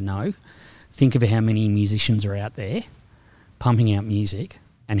just say no. Think of how many musicians are out there pumping out music,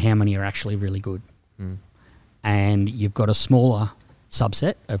 and how many are actually really good. And you've got a smaller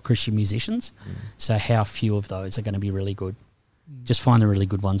subset of Christian musicians, so how few of those are going to be really good? Just find the really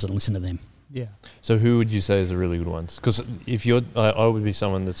good ones and listen to them. Yeah. So who would you say is the really good ones? Because if you're, I would be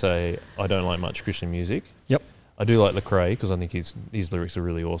someone that say I don't like much Christian music. Yep. I do like Lecrae because I think his lyrics are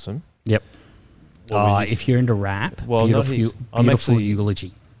really awesome. Yep. If you're into rap, beautiful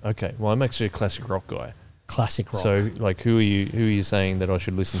eulogy. Okay. Well, I'm actually a classic rock guy. Classic rock. So, like, who are you saying that I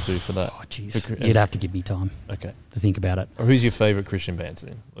should listen to for that? Oh, jeez. You'd have to give me time. Okay. To think about it. Or who's your favourite Christian bands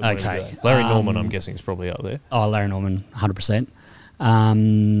then? Okay. Larry Norman, I'm guessing, is probably up there. Oh, Larry Norman, 100%.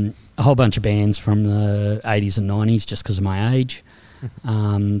 A whole bunch of bands from the 80s and 90s just because of my age.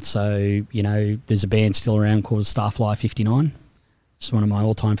 So, there's a band still around called Starfly 59. It's one of my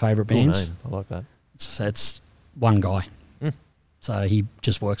all-time favourite bands. Cool name. I like that. It's one guy. So he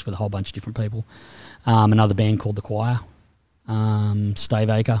just works with a whole bunch of different people. Another band called The Choir, Stave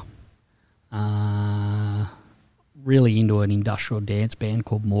Aker. Really into an industrial dance band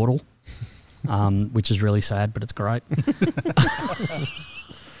called Mortal, which is really sad, but it's great.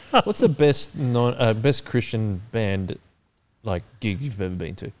 What's the best Christian band like gig you've ever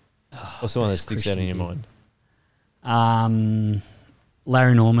been to? What's the one that sticks out in your mind?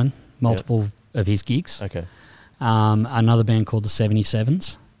 Larry Norman, multiple of his gigs. Okay. Another band called the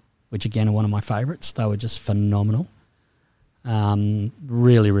 77s, which again are one of my favourites. They were just phenomenal.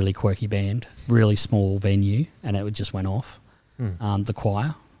 Really, really quirky band, really small venue, and it just went off. The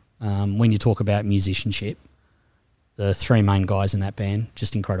Choir. When you talk about musicianship, the three main guys in that band,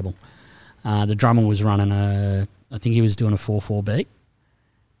 just incredible. The drummer was running I think he was doing a 4/4 beat,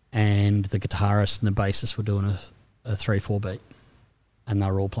 and the guitarist and the bassist were doing a 3/4 beat, and they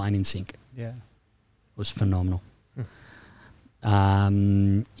were all playing in sync. Yeah. It was phenomenal.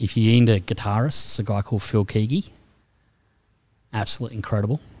 If you're into guitarists, a guy called Phil Keaggy, absolutely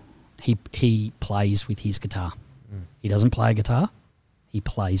incredible. He plays with his guitar. He doesn't play a guitar, he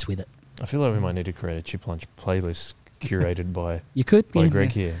plays with it. I feel like we might need to create a Chip Lunch playlist curated by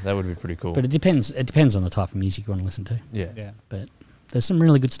Greg here. That would be pretty cool. But it depends on the type of music you want to listen to. Yeah. But there's some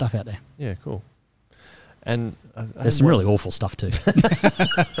really good stuff out there. Yeah, cool. And there's some really awful stuff too.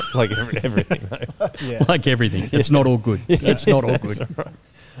 Like everything, though. Yeah. Like everything. It's not all good. Yeah. It's not all good.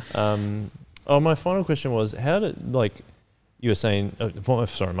 Right. My final question was, how did, like, you were saying,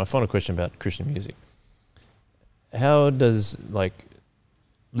 my final question about Christian music. How does, like,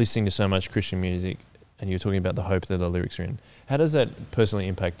 listening to so much Christian music, and you're talking about the hope that the lyrics are in, how does that personally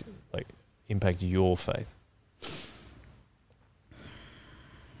impact your faith?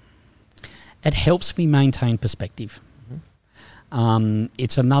 It helps me maintain perspective.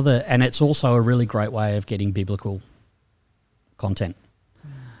 It's another, and it's also a really great way of getting biblical content.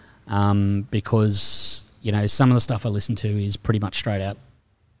 Because, some of the stuff I listen to is pretty much straight out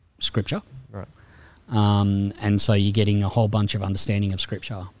scripture. Right. And so you're getting a whole bunch of understanding of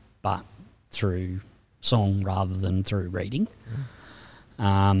scripture, but through song rather than through reading.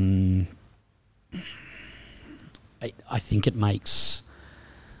 I think it makes,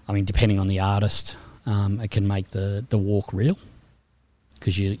 depending on the artist, it can make the walk real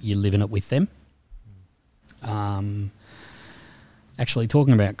because you're living it with them. Actually,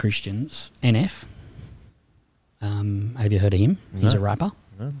 talking about Christians, NF, have you heard of him? No. He's a rapper,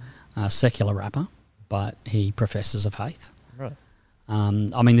 No. A secular rapper, but he professes a faith. Right.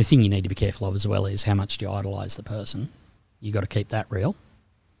 The thing you need to be careful of as well is how much do you idolise the person. You got to keep that real.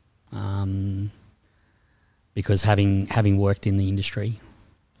 Because having worked in the industry,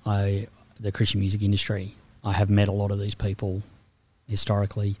 the Christian music industry, I have met a lot of these people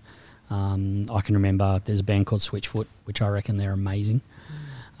historically. I can remember there's a band called Switchfoot, which I reckon they're amazing.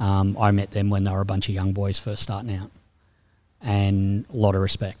 I met them when they were a bunch of young boys first starting out, and a lot of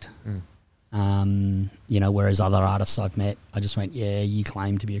respect. Whereas other artists I've met, I just went, yeah, you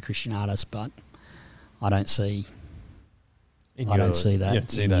claim to be a Christian artist, but I don't see that. You don't see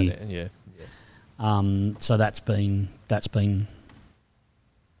that. Yeah. So that's been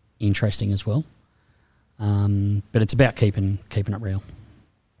interesting as well. But it's about keeping it real.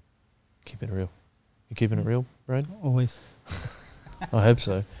 Keep it real. You keeping it real, Brad? Always. I hope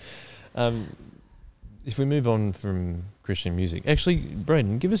so. If we move on from Christian music, actually,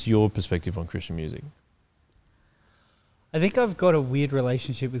 Braden, give us your perspective on Christian music. I think I've got a weird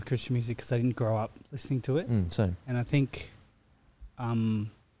relationship with Christian music because I didn't grow up listening to it. Same. And I think,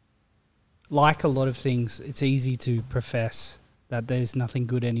 like a lot of things, it's easy to profess that there's nothing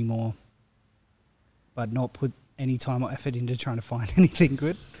good anymore, but not put any time or effort into trying to find anything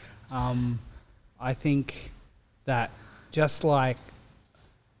good. I think that just like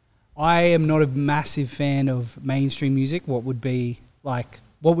I am not a massive fan of mainstream music, what would be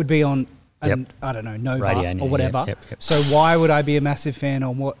on, I don't know, Nova radio, or whatever. Yep. So why would I be a massive fan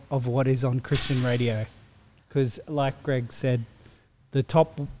of what is on Christian radio? Because like Greg said, the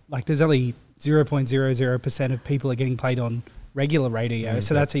top, like there's only 0.00% of people are getting played on regular radio,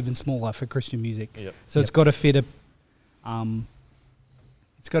 so that's even smaller for Christian music. So it's got to fit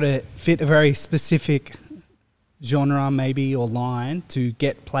a very specific genre maybe or line to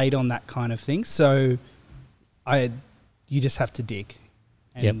get played on that kind of thing. So you just have to dig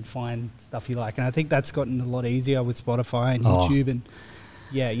and find stuff you like. And I think that's gotten a lot easier with Spotify and YouTube. And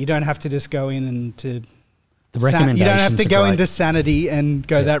you don't have to just go in and to... The recommendations you don't have to go great. into Sanity and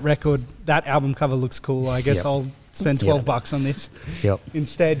go, that album cover looks cool. I guess I'll spend $12 on this.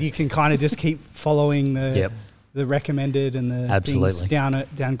 Instead, you can kind of just keep following the recommended and the things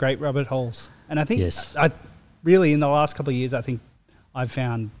down great rabbit holes. And I think I really, in the last couple of years, I think I've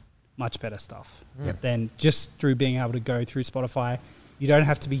found much better stuff than just through being able to go through Spotify. You don't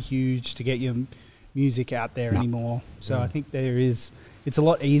have to be huge to get your music out there anymore. So I think it's a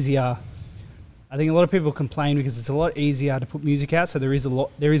lot easier. I think a lot of people complain because it's a lot easier to put music out. So there is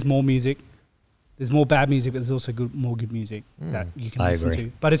more music. There's more bad music, but there's also more good music that you can listen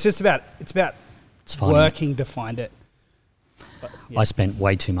to. But it's about working to find it. But, I spent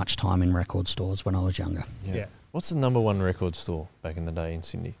way too much time in record stores when I was younger. Yeah. What's the number one record store back in the day in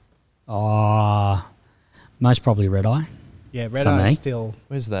Sydney? Most probably Red Eye. Yeah, Red Eye is still...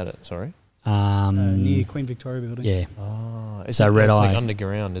 Where's that at? Sorry? Near Queen Victoria Building. Yeah. So Red Eye, like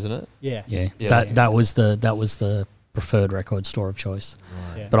underground, isn't it? Yeah. That was the preferred record store of choice.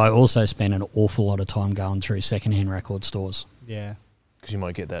 Right. Yeah. But I also spent an awful lot of time going through secondhand record stores. Yeah. Because you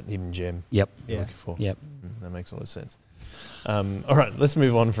might get that hidden gem. Yep. You're looking for. Yep. That makes a lot of sense. All right, let's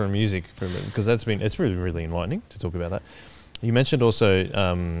move on from music for a minute because it's really, really enlightening to talk about that. You mentioned also,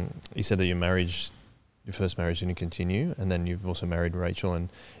 you said that your first marriage didn't continue, and then you've also married Rachel, and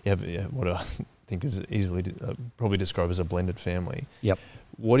you have what I think is easily probably described as a blended family. Yep.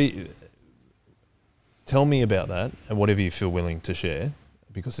 Tell me about that, and whatever you feel willing to share,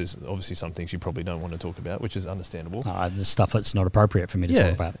 because there's obviously some things you probably don't want to talk about, which is understandable. The stuff that's not appropriate for me to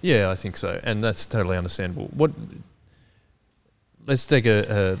talk about. Yeah, I think so, and that's totally understandable. Let's take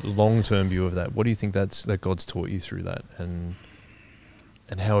a long-term view of that. What do you think that God's taught you through that, and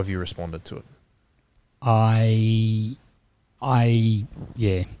how have you responded to it?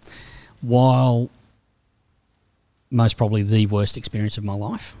 While most probably the worst experience of my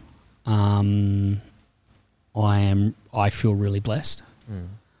life, I feel really blessed.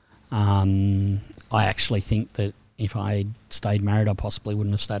 I actually think that if I stayed married, I possibly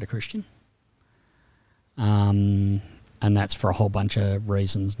wouldn't have stayed a Christian. And that's for a whole bunch of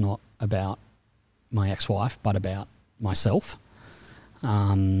reasons, not about my ex-wife, but about myself.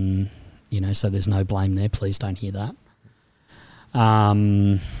 So there's no blame there. Please don't hear that.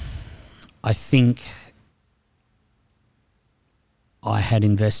 I think I had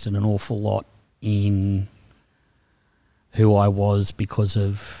invested an awful lot in who I was because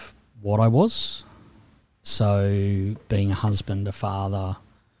of what I was. So being a husband, a father,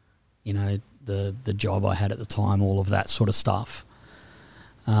 the job I had at the time, all of that sort of stuff.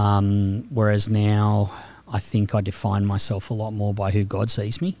 Whereas now I think I define myself a lot more by who God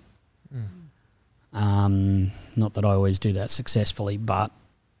sees me. Not that I always do that successfully, but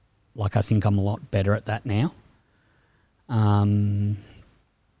I think I'm a lot better at that now.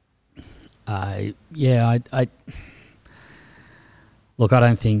 Look, I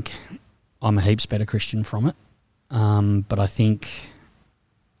don't think I'm a heaps better Christian from it, but I think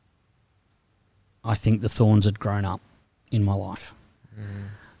the thorns had grown up in my life,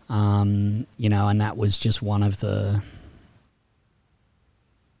 and that was just one of the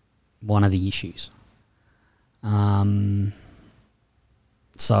issues.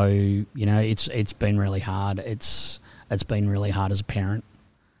 So it's been really hard. It's been really hard as a parent.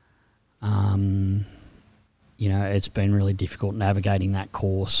 It's been really difficult navigating that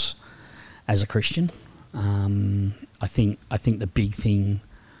course as a Christian. I think the big thing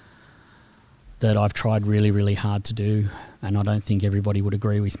that I've tried really, really hard to do, and I don't think everybody would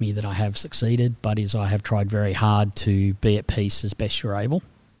agree with me that I have succeeded, but is I have tried very hard to be at peace as best you're able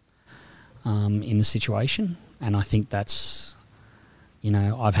in the situation. And I think that's,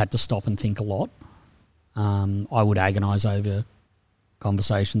 I've had to stop and think a lot I would agonise over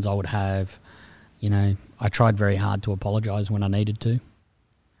conversations I would have. I tried very hard to apologise when I needed to,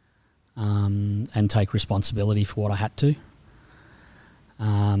 and take responsibility for what I had to.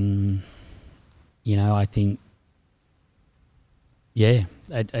 I think,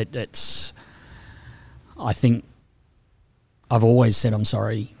 it's. I think I've always said I'm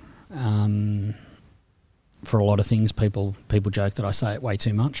sorry for a lot of things. People joke that I say it way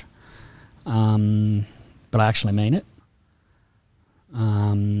too much, but I actually mean it.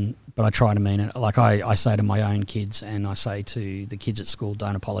 But I try to mean it. Like I say to my own kids, and I say to the kids at school,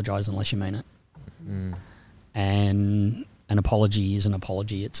 don't apologise unless you mean it. And an apology is an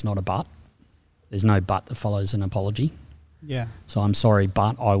apology. It's not a but. There's no but that follows an apology. Yeah. So I'm sorry,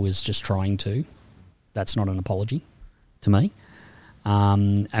 but I was just trying to. That's not an apology to me.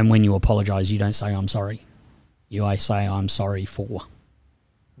 And when you apologise, you don't say I'm sorry. You say I'm sorry for.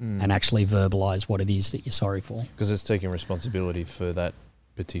 And actually verbalise what it is that you're sorry for. Because it's taking responsibility for that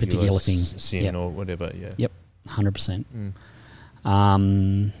particular thing. sin or whatever, yeah. Yep,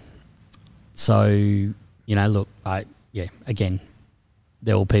 100%. So, look, again,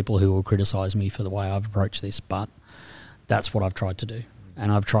 there will people who will criticise me for the way I've approached this, but that's what I've tried to do.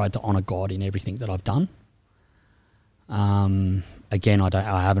 And I've tried to honour God in everything that I've done. Again,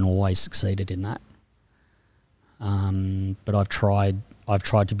 I haven't always succeeded in that. But I've tried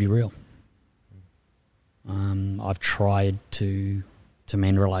to be real. I've tried to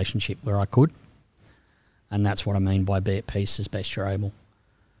mend a relationship where I could, and that's what I mean by be at peace as best you're able.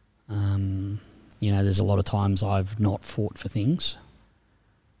 There's a lot of times I've not fought for things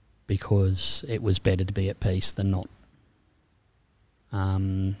because it was better to be at peace than not.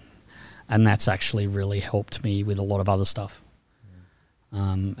 And that's actually really helped me with a lot of other stuff.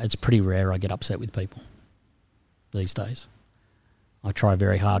 It's pretty rare I get upset with people these days. I try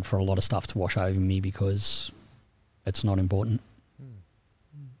very hard for a lot of stuff to wash over me because it's not important.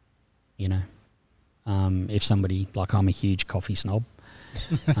 If somebody, like I'm a huge coffee snob,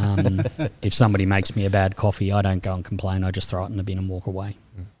 if somebody makes me a bad coffee, I don't go and complain. I just throw it in the bin and walk away.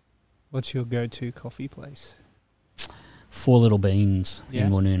 What's your go-to coffee place? Four Little Beans in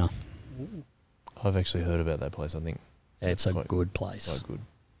Woonona. I've actually heard about that place, I think. It's a good place. Quite good.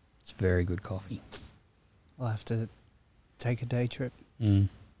 It's very good coffee. I'll have to take a day trip.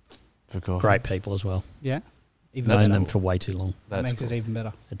 For coffee. Great people as well. Yeah? Known them for way too long. That makes it even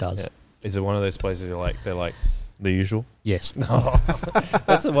better. It does. Yeah. Is it one of those places they're like the usual? Yes. No.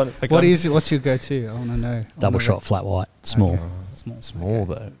 That's the one. What's your go-to? I want to know. Double shot, flat white, small. Okay. Small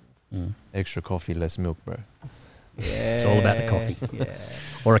though. Mm. Extra coffee, less milk, bro. Yeah. It's all about the coffee. Yeah.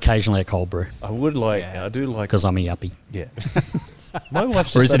 Or occasionally a cold brew. I do like because I'm a yuppie. Yeah. My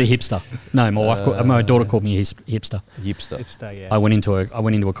wife. Or is it a hipster? No, my daughter called me hipster. Hipster, yeah. I went into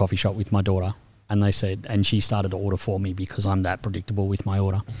a coffee shop with my daughter, and they said, and she started to order for me because I'm that predictable with my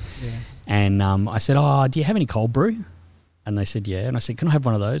order. Yeah. And I said, "Oh, do you have any cold brew?" And they said, "Yeah." And I said, "Can I have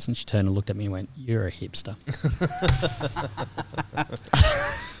one of those?" And she turned and looked at me and went, "You're a hipster."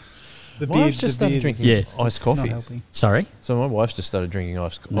 My wife's just started drinking iced coffees. Sorry? So my wife's just started drinking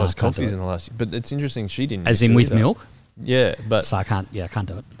iced coffees in the last year. But it's interesting, she didn't. As in with milk? Yeah, but... So I can't do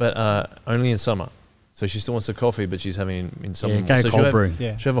it. But only in summer. So she still wants a coffee, but she's having in summer. Yeah, go cold brew.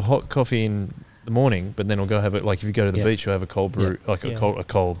 Yeah. She'll have a hot coffee in the morning, but then we'll go have it, like if you go to the beach, you'll have a cold brew, like a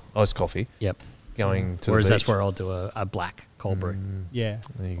cold iced coffee. Yep. Going to Whereas the beach. that's where I'll do a black cold brew. Yeah.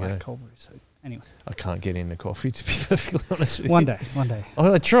 There you black go. cold brew. So anyway. I can't get into coffee, to be perfectly honest with you. One day.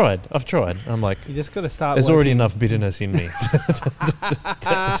 Oh, I've tried. I'm like... You just got to start There's already enough bitterness in me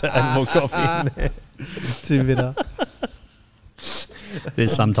to add more coffee in there. Too bitter.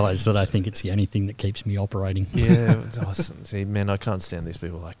 There's sometimes that I think it's the only thing that keeps me operating. Yeah. See, man, I can't stand these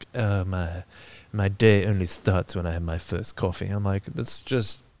people like, my day only starts when I have my first coffee. I'm like, that's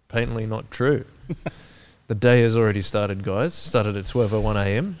just patently not true. The day has already started, guys. Started at 12:01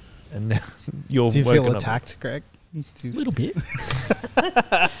 a.m. and now you're Do you woken feel up. attacked, Greg? A little bit.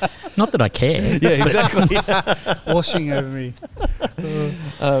 Not that I care. Yeah, exactly. Washing over me.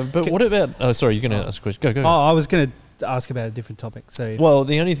 But what about... Oh, sorry, you're going to ask a question. Go. Oh, I was going to ask about a different topic. So, well,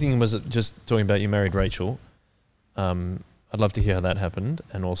 the only thing was just talking about you married Rachel. I'd love to hear how that happened.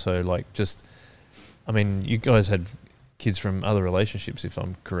 And also, you guys had kids from other relationships, if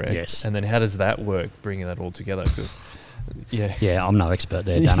I'm correct. Yes. And then how does that work, bringing that all together? Yeah. Yeah, I'm no expert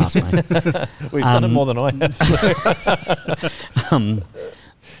there. Don't ask me. We've done it more than I have.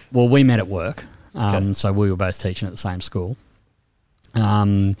 Well, we met at work. Okay. So we were both teaching at the same school.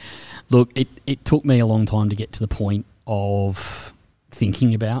 Look, it took me a long time to get to the point of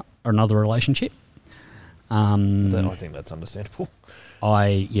thinking about another relationship. I think that's understandable.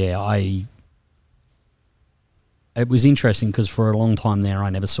 I it was interesting because for a long time there, I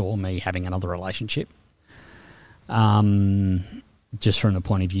never saw me having another relationship. Just from the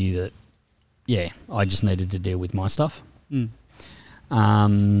point of view that, yeah, I just needed to deal with my stuff. Mm.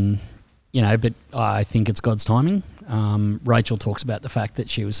 But I think it's God's timing. Rachel talks about the fact that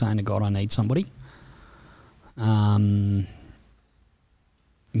she was saying to God, I need somebody. And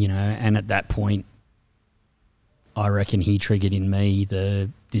at that point, I reckon he triggered in me the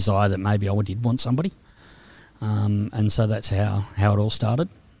desire that maybe I did want somebody. And so that's how it all started.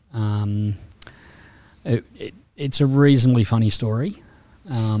 It's a reasonably funny story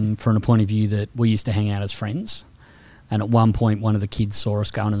from the point of view that we used to hang out as friends. And at one point, one of the kids saw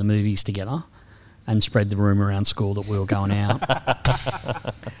us going to the movies together and spread the rumour around school that we were going out.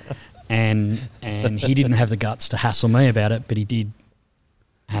 and he didn't have the guts to hassle me about it, but he did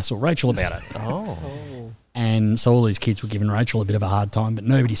hassle Rachel about it. Oh. And so all these kids were giving Rachel a bit of a hard time, but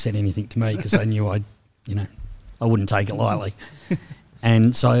nobody said anything to me because they knew I wouldn't take it lightly.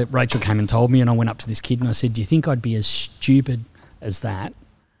 And so Rachel came and told me, and I went up to this kid and I said, do you think I'd be as stupid as that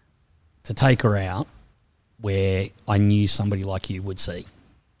to take her out where I knew somebody like you would see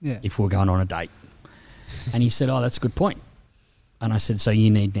if we were going on a date? And he said, oh, that's a good point. And I said, so you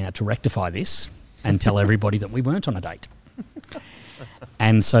need now to rectify this and tell everybody that we weren't on a date.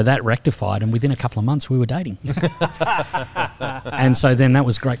 And so that rectified, and within a couple of months we were dating. And so then that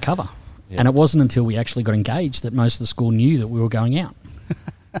was great cover. Yeah. And it wasn't until we actually got engaged that most of the school knew that we were going out.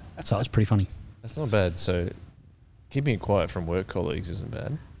 So it was pretty funny. That's not bad. So keeping it quiet from work colleagues isn't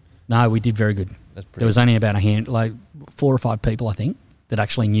bad. No, we did very good. There was only about 4 or 5 people, I think, that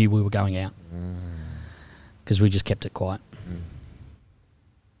actually knew we were going out because we just kept it quiet.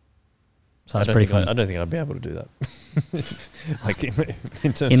 So it's pretty funny. I don't think I'd be able to do that.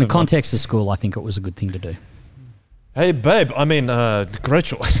 In the context of school, I think it was a good thing to do. Hey, babe. I mean,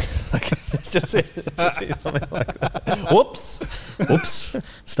 Rachel. Let's just say something like that. Whoops.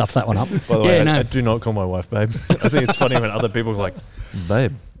 Stuff that one up. By the way, I do not call my wife babe. I think it's funny when other people are like,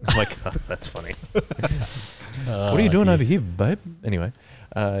 babe. I'm like, oh, that's funny. What are you doing over here, babe? Anyway.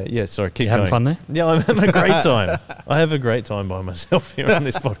 Sorry, keep going. Having fun there? Yeah, I'm having a great time. I have a great time by myself here on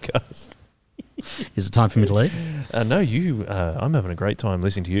this podcast. Is it time for me to leave? No, I'm having a great time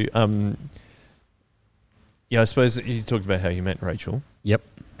listening to you. I suppose that you talked about how you met Rachel. Yep.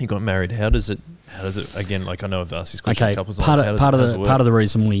 You got married. How does it again, like I know I've asked this question a couple of times. Part of the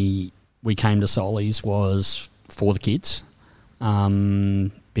reason we came to Soli's was for the kids.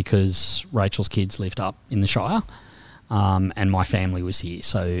 Because Rachel's kids lived up in the Shire, and my family was here.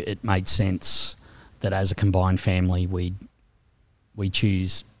 So it made sense that as a combined family, we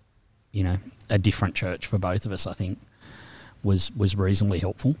choose, a different church for both of us, I think, was reasonably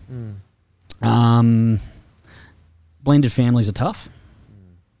helpful. Blended families are tough.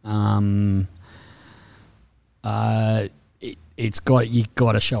 You've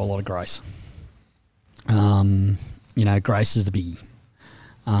got to show a lot of grace. Grace is the biggie.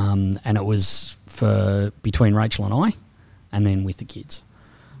 And it was between Rachel and I, and then with the kids.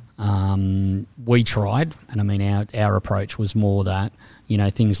 We tried, and I mean our approach was more that,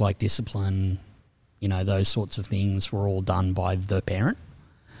 things like discipline, those sorts of things were all done by the parent.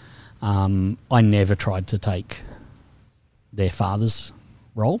 I never tried to take their father's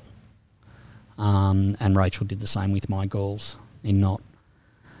role, and Rachel did the same with my girls in not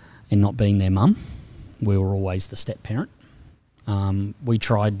being their mum. We were always the step parent. We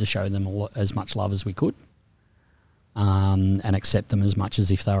tried to show them as much love as we could, and accept them as much as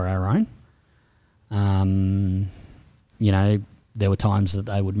if they were our own. There were times that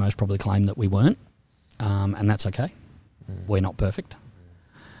they would most probably claim that we weren't, and that's okay. We're not perfect.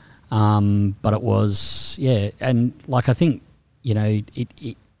 But it was, and I think, the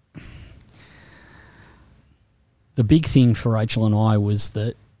big thing for Rachel and I was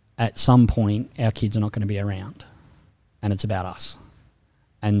that at some point our kids are not going to be around. And it's about us.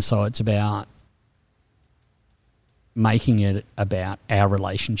 And so it's about making it about our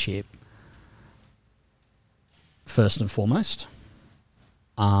relationship first and foremost,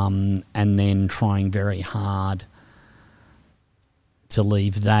 and then trying very hard to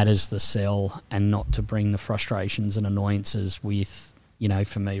leave that as the cell and not to bring the frustrations and annoyances with,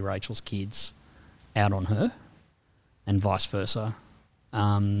 for me, Rachel's kids out on her and vice versa.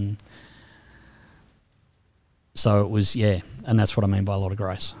 So it was, and that's what I mean by a lot of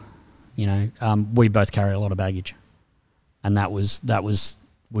grace. We both carry a lot of baggage, and that was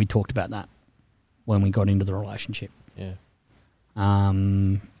we talked about that when we got into the relationship. Yeah.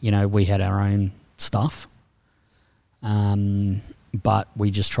 We had our own stuff, but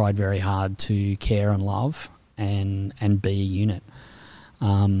we just tried very hard to care and love and be a unit.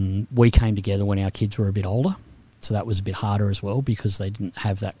 We came together when our kids were a bit older, So that was a bit harder as well because they didn't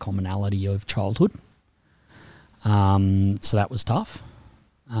have that commonality of childhood. So that was tough.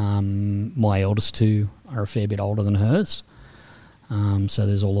 My eldest two are a fair bit older than hers. So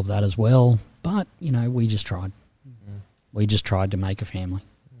there's all of that as well. But, you know, we just tried. Mm-hmm. We just tried to make a family.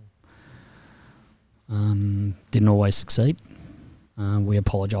 Didn't always succeed. We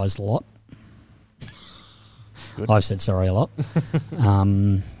apologised a lot. Good. I've said sorry a lot.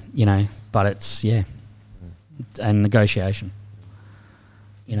 You know, but it's, and negotiation.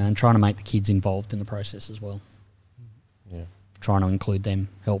 You know, and trying to make the kids involved in the process as well. Yeah. Trying to include them,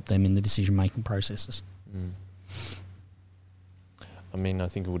 help them in the decision-making processes. Mm. I mean, I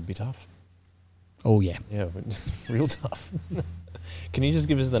think it would be tough. Oh, yeah. Yeah, real tough. Can you just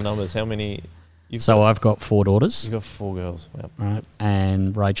give us the numbers? How many... I've got 4 daughters. You've got 4 girls. Yep. Right.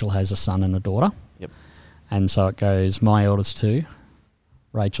 And Rachel has a son and a daughter. Yep. And so it goes my eldest 2,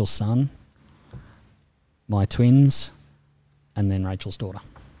 Rachel's son, my twins, and then Rachel's daughter.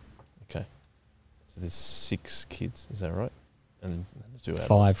 Okay. So there's 6 kids, is that right? And 2 adults.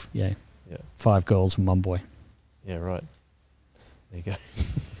 5, yeah. 5 girls and 1 boy. Yeah, right. There you go.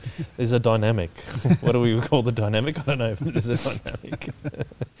 There's a dynamic. What do we call the dynamic? I don't know, but there's a dynamic.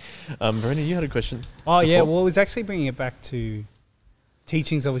 Brendan, you had a question? Oh, before? Yeah. Well, I was actually bringing it back to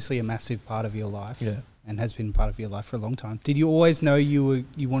teaching's obviously a massive part of your life. Yeah. And has been part of your life for a long time. Did you always know you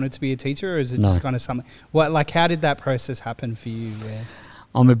wanted to be a teacher, or is it No. just kind of something? How did that process happen for you?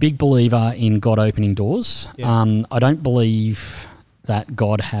 I'm a big believer in God opening doors. Yeah. I don't believe that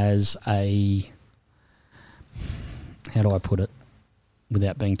God has a... How do I put it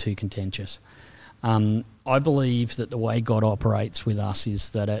without being too contentious? I believe that the way God operates with us is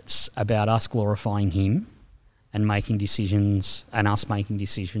that it's about us glorifying Him and making decisions, and us making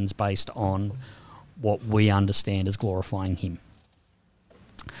decisions based on what we understand as glorifying Him.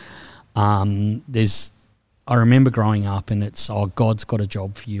 I remember growing up and it's, God's got a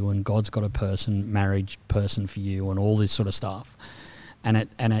job for you and God's got a marriage person for you and all this sort of stuff. And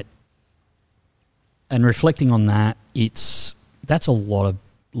reflecting on that, that's a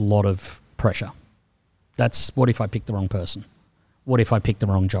lot of pressure. That's, what if I pick the wrong person? What if I pick the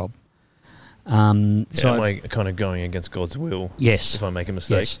wrong job? So am I kind of going against God's will? Yes. If I make a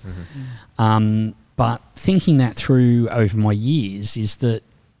mistake? Yes. Mm-hmm. But thinking that through over my years is that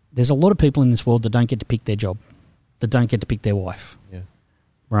there's a lot of people in this world that don't get to pick their job, that don't get to pick their wife,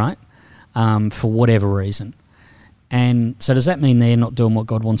 right? For whatever reason. And so does that mean they're not doing what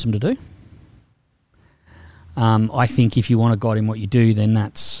God wants them to do? I think if you want to God in what you do, then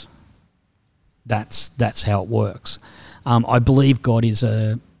that's how it works. I believe God is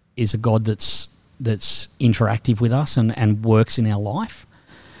a God that's interactive with us and works in our life.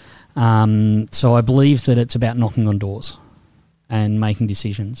 So I believe that it's about knocking on doors and making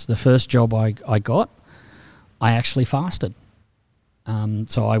decisions. The first job I got, I actually fasted.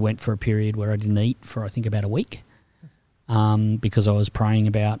 So I went for a period where I didn't eat for I think about a week because I was praying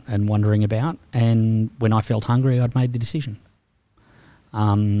about and wondering about. And when I felt hungry, I'd made the decision.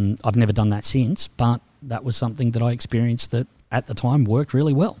 I've never done that since, but that was something that I experienced that at the time worked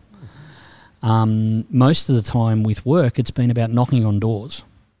really well. Most of the time with work, it's been about knocking on doors.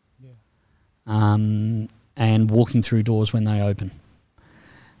 And walking through doors when they open.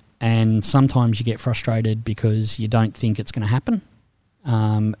 And sometimes you get frustrated because you don't think it's going to happen.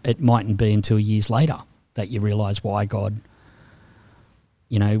 It mightn't be until years later that you realise why God,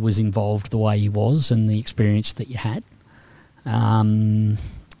 was involved the way He was and the experience that you had.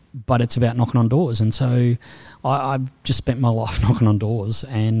 But it's about knocking on doors. And so I've just spent my life knocking on doors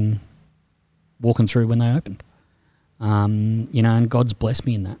and walking through when they opened. And God's blessed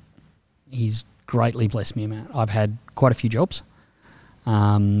me in that. He's greatly blessed me in that. I've had quite a few jobs.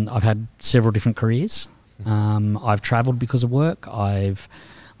 I've had several different careers. I've travelled because of work. I've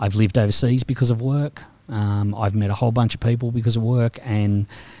lived overseas because of work. I've met a whole bunch of people because of work, and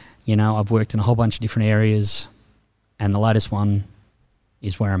I've worked in a whole bunch of different areas. And the latest one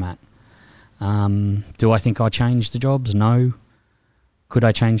is where I'm at. Do I think I changed the jobs? No. Could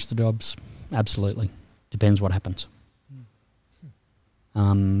I change the jobs? Absolutely. Depends what happens.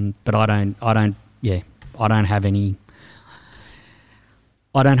 But I don't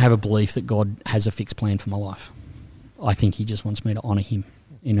have a belief that God has a fixed plan for my life. I think He just wants me to honour Him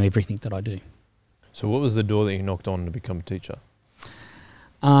in everything that I do. So what was the door that you knocked on to become a teacher?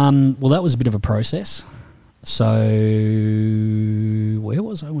 Well, that was a bit of a process. So where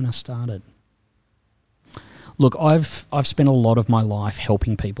was I when I started? Look, I've spent a lot of my life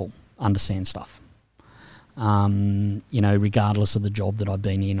helping people understand stuff. Regardless of the job that I've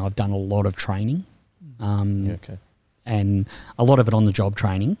been in, I've done a lot of training. And a lot of it on the job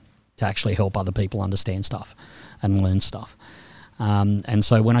training to actually help other people understand stuff and learn stuff. And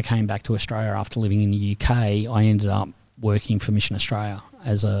so when I came back to Australia after living in the UK, I ended up working for Mission Australia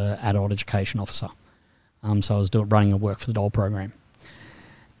as an adult education officer. So I was running a work for the Dole program.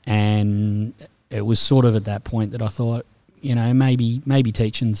 And it was sort of at that point that I thought, maybe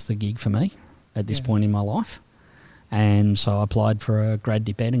teaching's the gig for me at this point in my life. And so I applied for a grad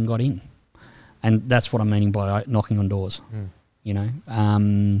dip ed and got in. And that's what I'm meaning by knocking on doors.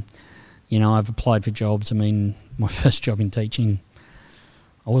 I've applied for jobs. I mean, my first job in teaching,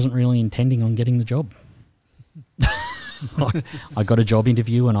 I wasn't really intending on getting the job. I got a job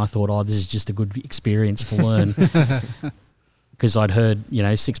interview and I thought, this is just a good experience to learn. Because I'd heard,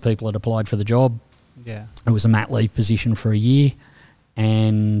 6 people had applied for the job. Yeah. It was a mat leave position for a year.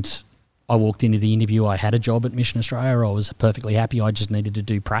 And I walked into the interview. I had a job at Mission Australia. I was perfectly happy. I just needed to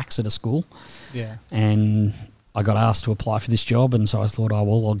do pracs at a school. Yeah. And I got asked to apply for this job. And so I thought,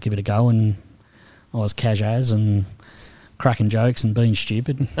 I'll give it a go. And I was cash-as and cracking jokes and being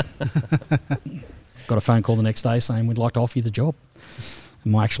stupid. Got a phone call the next day saying, we'd like to offer you the job.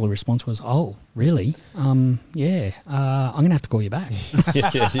 And my actual response was, oh, really? I'm going to have to call you back.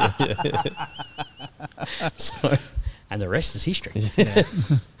 So, and the rest is history. Yeah.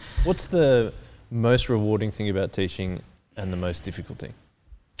 What's the most rewarding thing about teaching and the most difficult thing?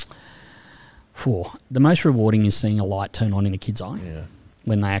 The most rewarding is seeing a light turn on in a kid's eye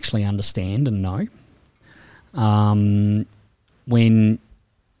when they actually understand and know.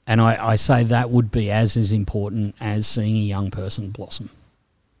 I say that would be as important as seeing a young person blossom.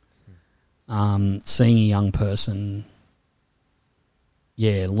 Seeing a young person,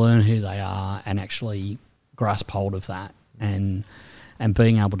 learn who they are and actually grasp hold of that and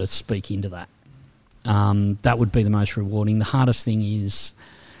being able to speak into that. That would be the most rewarding. The hardest thing is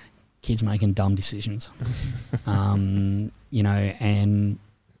kids making dumb decisions, and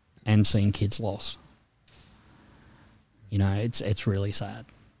seeing kids lost. It's really sad.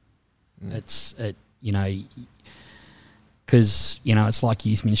 It's because it's like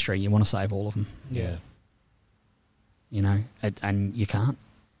youth ministry. You want to save all of them. Yeah. And you can't.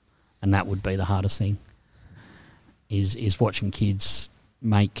 And that would be the hardest thing. Is watching kids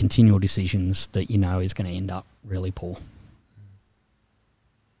make continual decisions that is going to end up really poor.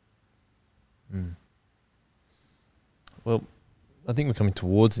 Well, I think we're coming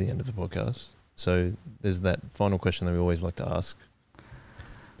towards the end of the podcast. So there's that final question that we always like to ask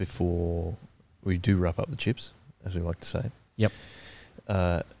before we do wrap up the chips, as we like to say. Yep.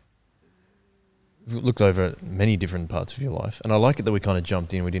 We've looked over many different parts of your life, and I like it that we kind of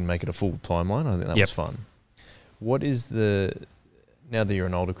jumped in. We didn't make it a full timeline. I think that was fun. What is now that you're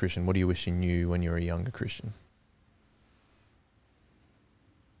an older Christian, what do you wish you knew when you were a younger Christian?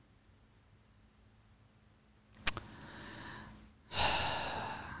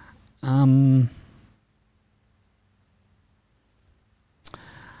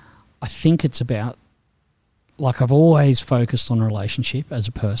 I think it's about, I've always focused on relationship as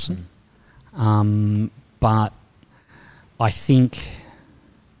a person, but I think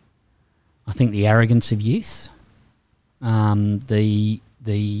the arrogance of youth, the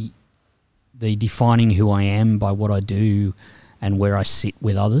defining who I am by what I do and where I sit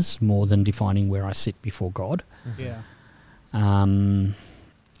with others more than defining where I sit before God. Yeah.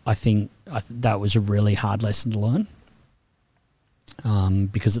 I think that was a really hard lesson to learn,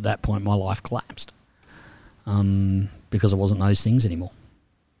 because at that point my life collapsed, because I wasn't those things anymore,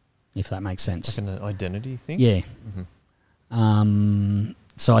 if that makes sense. Like an identity thing? Yeah. Mm-hmm.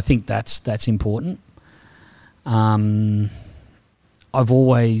 So I think that's important. I've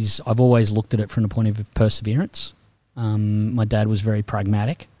always looked at it from the point of perseverance. My dad was very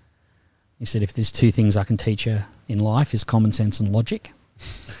pragmatic. He said, if there's 2 things I can teach you in life is common sense and logic.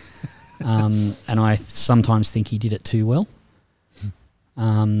 And I sometimes think he did it too well.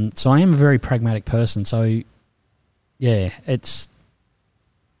 So I am a very pragmatic person. So, it's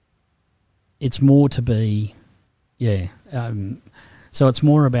more to be, so it's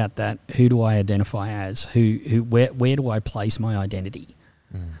more about that. Who do I identify as? Where do I place my identity?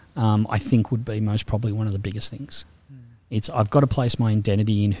 I think would be most probably one of the biggest things. I've got to place my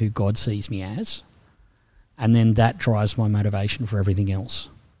identity in who God sees me as, and then that drives my motivation for everything else.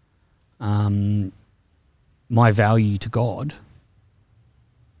 My value to God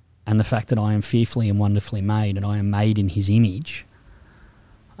and the fact that I am fearfully and wonderfully made and I am made in his image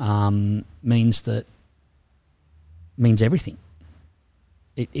means everything.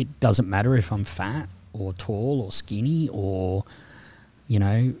 It doesn't matter if I'm fat or tall or skinny or,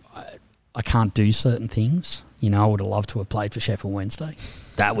 I can't do certain things. I would have loved to have played for Sheffield Wednesday.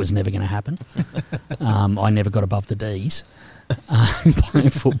 That was never going to happen. I never got above the D's playing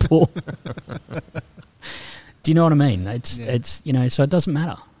football. Do you know what I mean? It's so it doesn't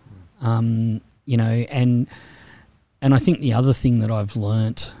matter. And I think the other thing that I've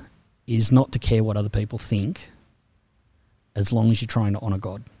learnt is not to care what other people think, as long as you're trying to honour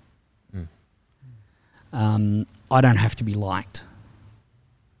God. I don't have to be liked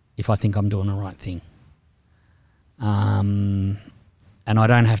if I think I'm doing the right thing. And I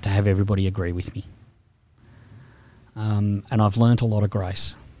don't have to have everybody agree with me. And I've learnt a lot of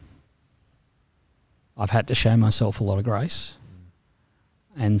grace. I've had to show myself a lot of grace.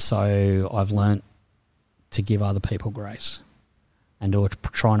 And so I've learnt to give other people grace and to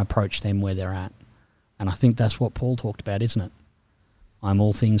try and approach them where they're at. And I think that's what Paul talked about, isn't it? I'm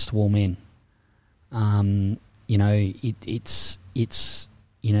all things to all men. It's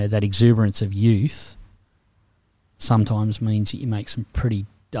that exuberance of youth sometimes means that you make some pretty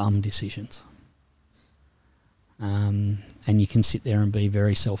dumb decisions. And you can sit there and be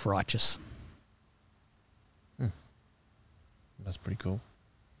very self-righteous. That's pretty cool.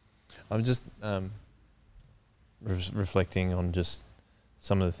 I'm just reflecting on just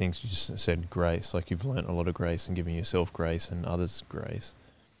some of the things you just said. Grace, like you've learnt a lot of grace and giving yourself grace and others grace.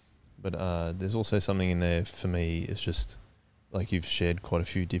 But there's also something in there for me. It's just like you've shared quite a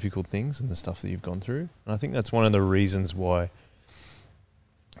few difficult things and the stuff that you've gone through. And I think that's one of the reasons why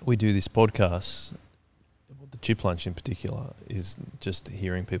we do this podcast, the Chip Lunch in particular, is just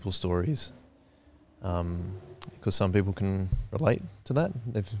hearing people's stories. Because some people can relate to that.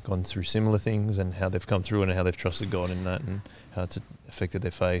 They've gone through similar things and how they've come through and how they've trusted God in that and how it's affected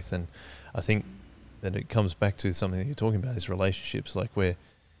their faith. And I think that it comes back to something that you're talking about is relationships, like where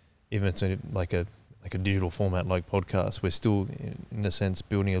even if it's like a digital format like podcast, we're still in a sense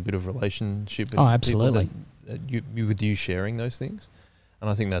building a bit of relationship. Oh, absolutely. With you sharing those things. And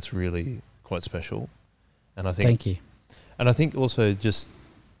I think that's really quite special. And I think thank you. And I think also just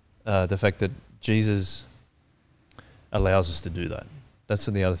the fact that Jesus allows us to do that. That's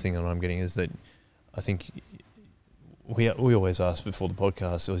the other thing that I'm getting, is that I think we always ask before the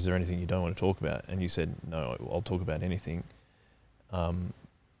podcast, is there anything you don't want to talk about? And you said, no, I'll talk about anything.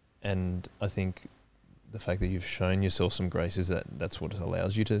 And I think the fact that you've shown yourself some grace is that's what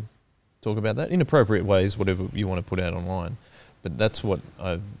allows you to talk about that in appropriate ways, whatever you want to put out online. But that's what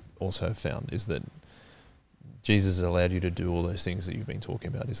I've also found, is that Jesus allowed you to do all those things that you've been talking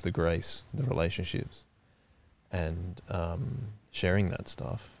about, is the grace, the relationships, and sharing that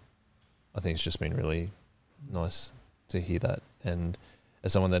stuff. I think it's just been really nice to hear that. And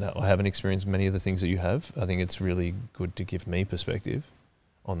as someone that I haven't experienced many of the things that you have, I think it's really good to give me perspective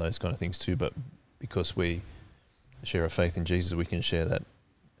on those kind of things too. But because we share a faith in Jesus, we can share that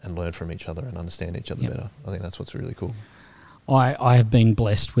and learn from each other and understand each other better. I think that's what's really cool. I have been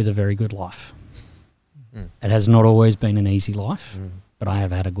blessed with a very good life. It has not always been an easy life, but I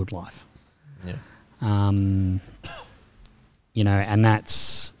have had a good life. Yeah. And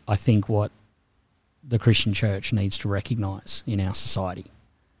that's, I think, what the Christian church needs to recognise in our society,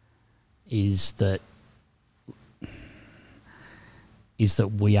 is that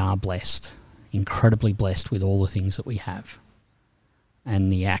we are blessed, incredibly blessed with all the things that we have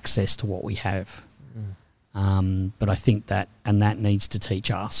and the access to what we have. But I think that needs to teach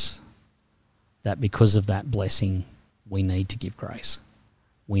us that because of that blessing, we need to give grace.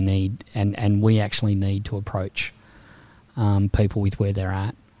 We need, and we actually need to approach people with where they're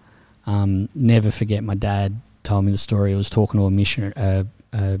at. Never forget, my dad told me the story. I was talking to a missionary,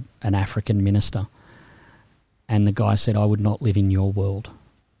 an African minister, and the guy said, I would not live in your world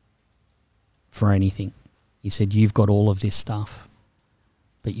for anything. He said, you've got all of this stuff,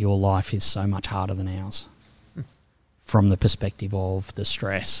 but your life is so much harder than ours. From the perspective of the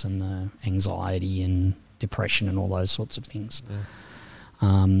stress and the anxiety and depression and all those sorts of things. Yeah.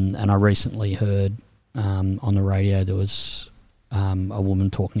 And I recently heard on the radio there was a woman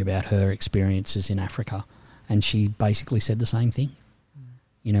talking about her experiences in Africa, and she basically said the same thing.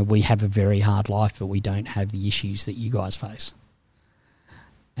 We have a very hard life, but we don't have the issues that you guys face.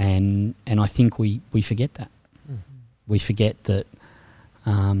 And I think we forget that. We forget that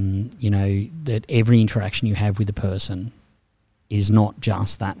that every interaction you have with a person is not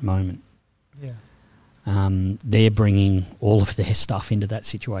just that moment. Yeah. They're bringing all of their stuff into that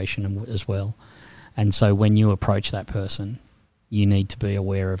situation as well. And so when you approach that person, you need to be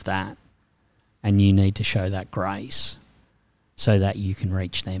aware of that, and you need to show that grace so that you can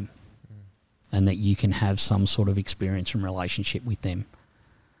reach them and that you can have some sort of experience and relationship with them.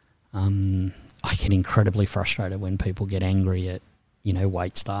 I get incredibly frustrated when people get angry at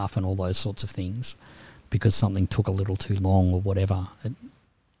wait staff and all those sorts of things, because something took a little too long or whatever.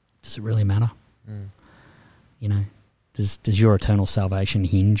 Does it really matter? Mm. You know, does your eternal salvation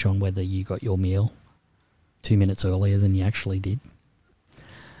hinge on whether you got your meal 2 minutes earlier than you actually did?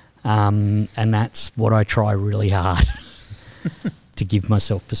 And that's what I try really hard to give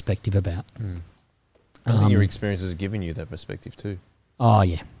myself perspective about. Mm. I think your experience has given you that perspective too. Oh,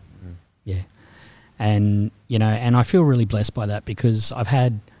 yeah. Yeah. And, you know, and I feel really blessed by that because I've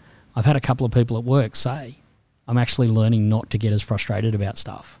had a couple of people at work say, I'm actually learning not to get as frustrated about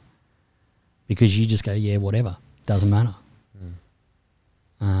stuff because you just go, yeah, whatever, doesn't matter.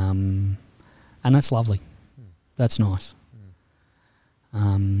 And that's lovely. That's nice.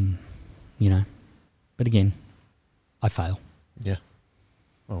 You know, but again, I fail. Yeah.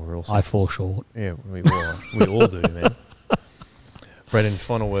 Oh, we're all. I fall short. Yeah, we all do, man. Braden,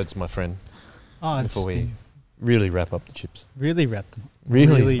 final words, my friend, before we really wrap up the chips. Really wrap them up.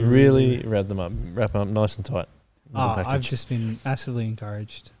 Really wrap them up. Wrap them up nice and tight. I've just been massively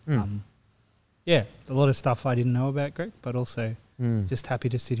encouraged. Yeah, a lot of stuff I didn't know about Greg, but also just happy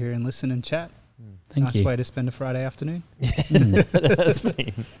to sit here and listen and chat. Thank you. Nice way to spend a Friday afternoon. That's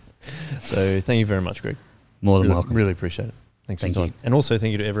been. So thank you very much, Greg. More than welcome. Really appreciate it. Thanks for your time. You. And also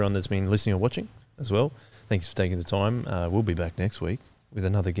thank you to everyone that's been listening or watching as well. Thanks for taking the time. We'll be back next week with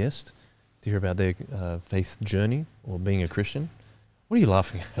another guest to hear about their faith journey or being a Christian. What are you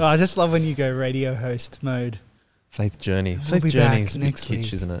laughing at? Oh, I just love when you go radio host mode. Faith journey. We'll Faith be journey back is a bit next kitsch,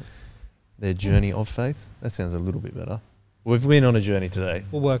 week. isn't it? Their journey of faith. That sounds a little bit better. We've been on a journey today.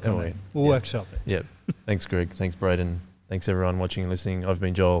 We'll work on haven't it. we? We'll Yeah. workshop it. Yep. Thanks, Greg. Thanks, Braden. Thanks, everyone watching and listening. I've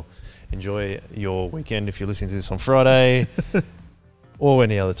been Joel. Enjoy your weekend if you're listening to this on Friday or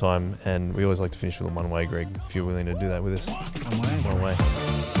any other time. And we always like to finish with a one way, Greg, if you're willing to do that with us. One way. One way.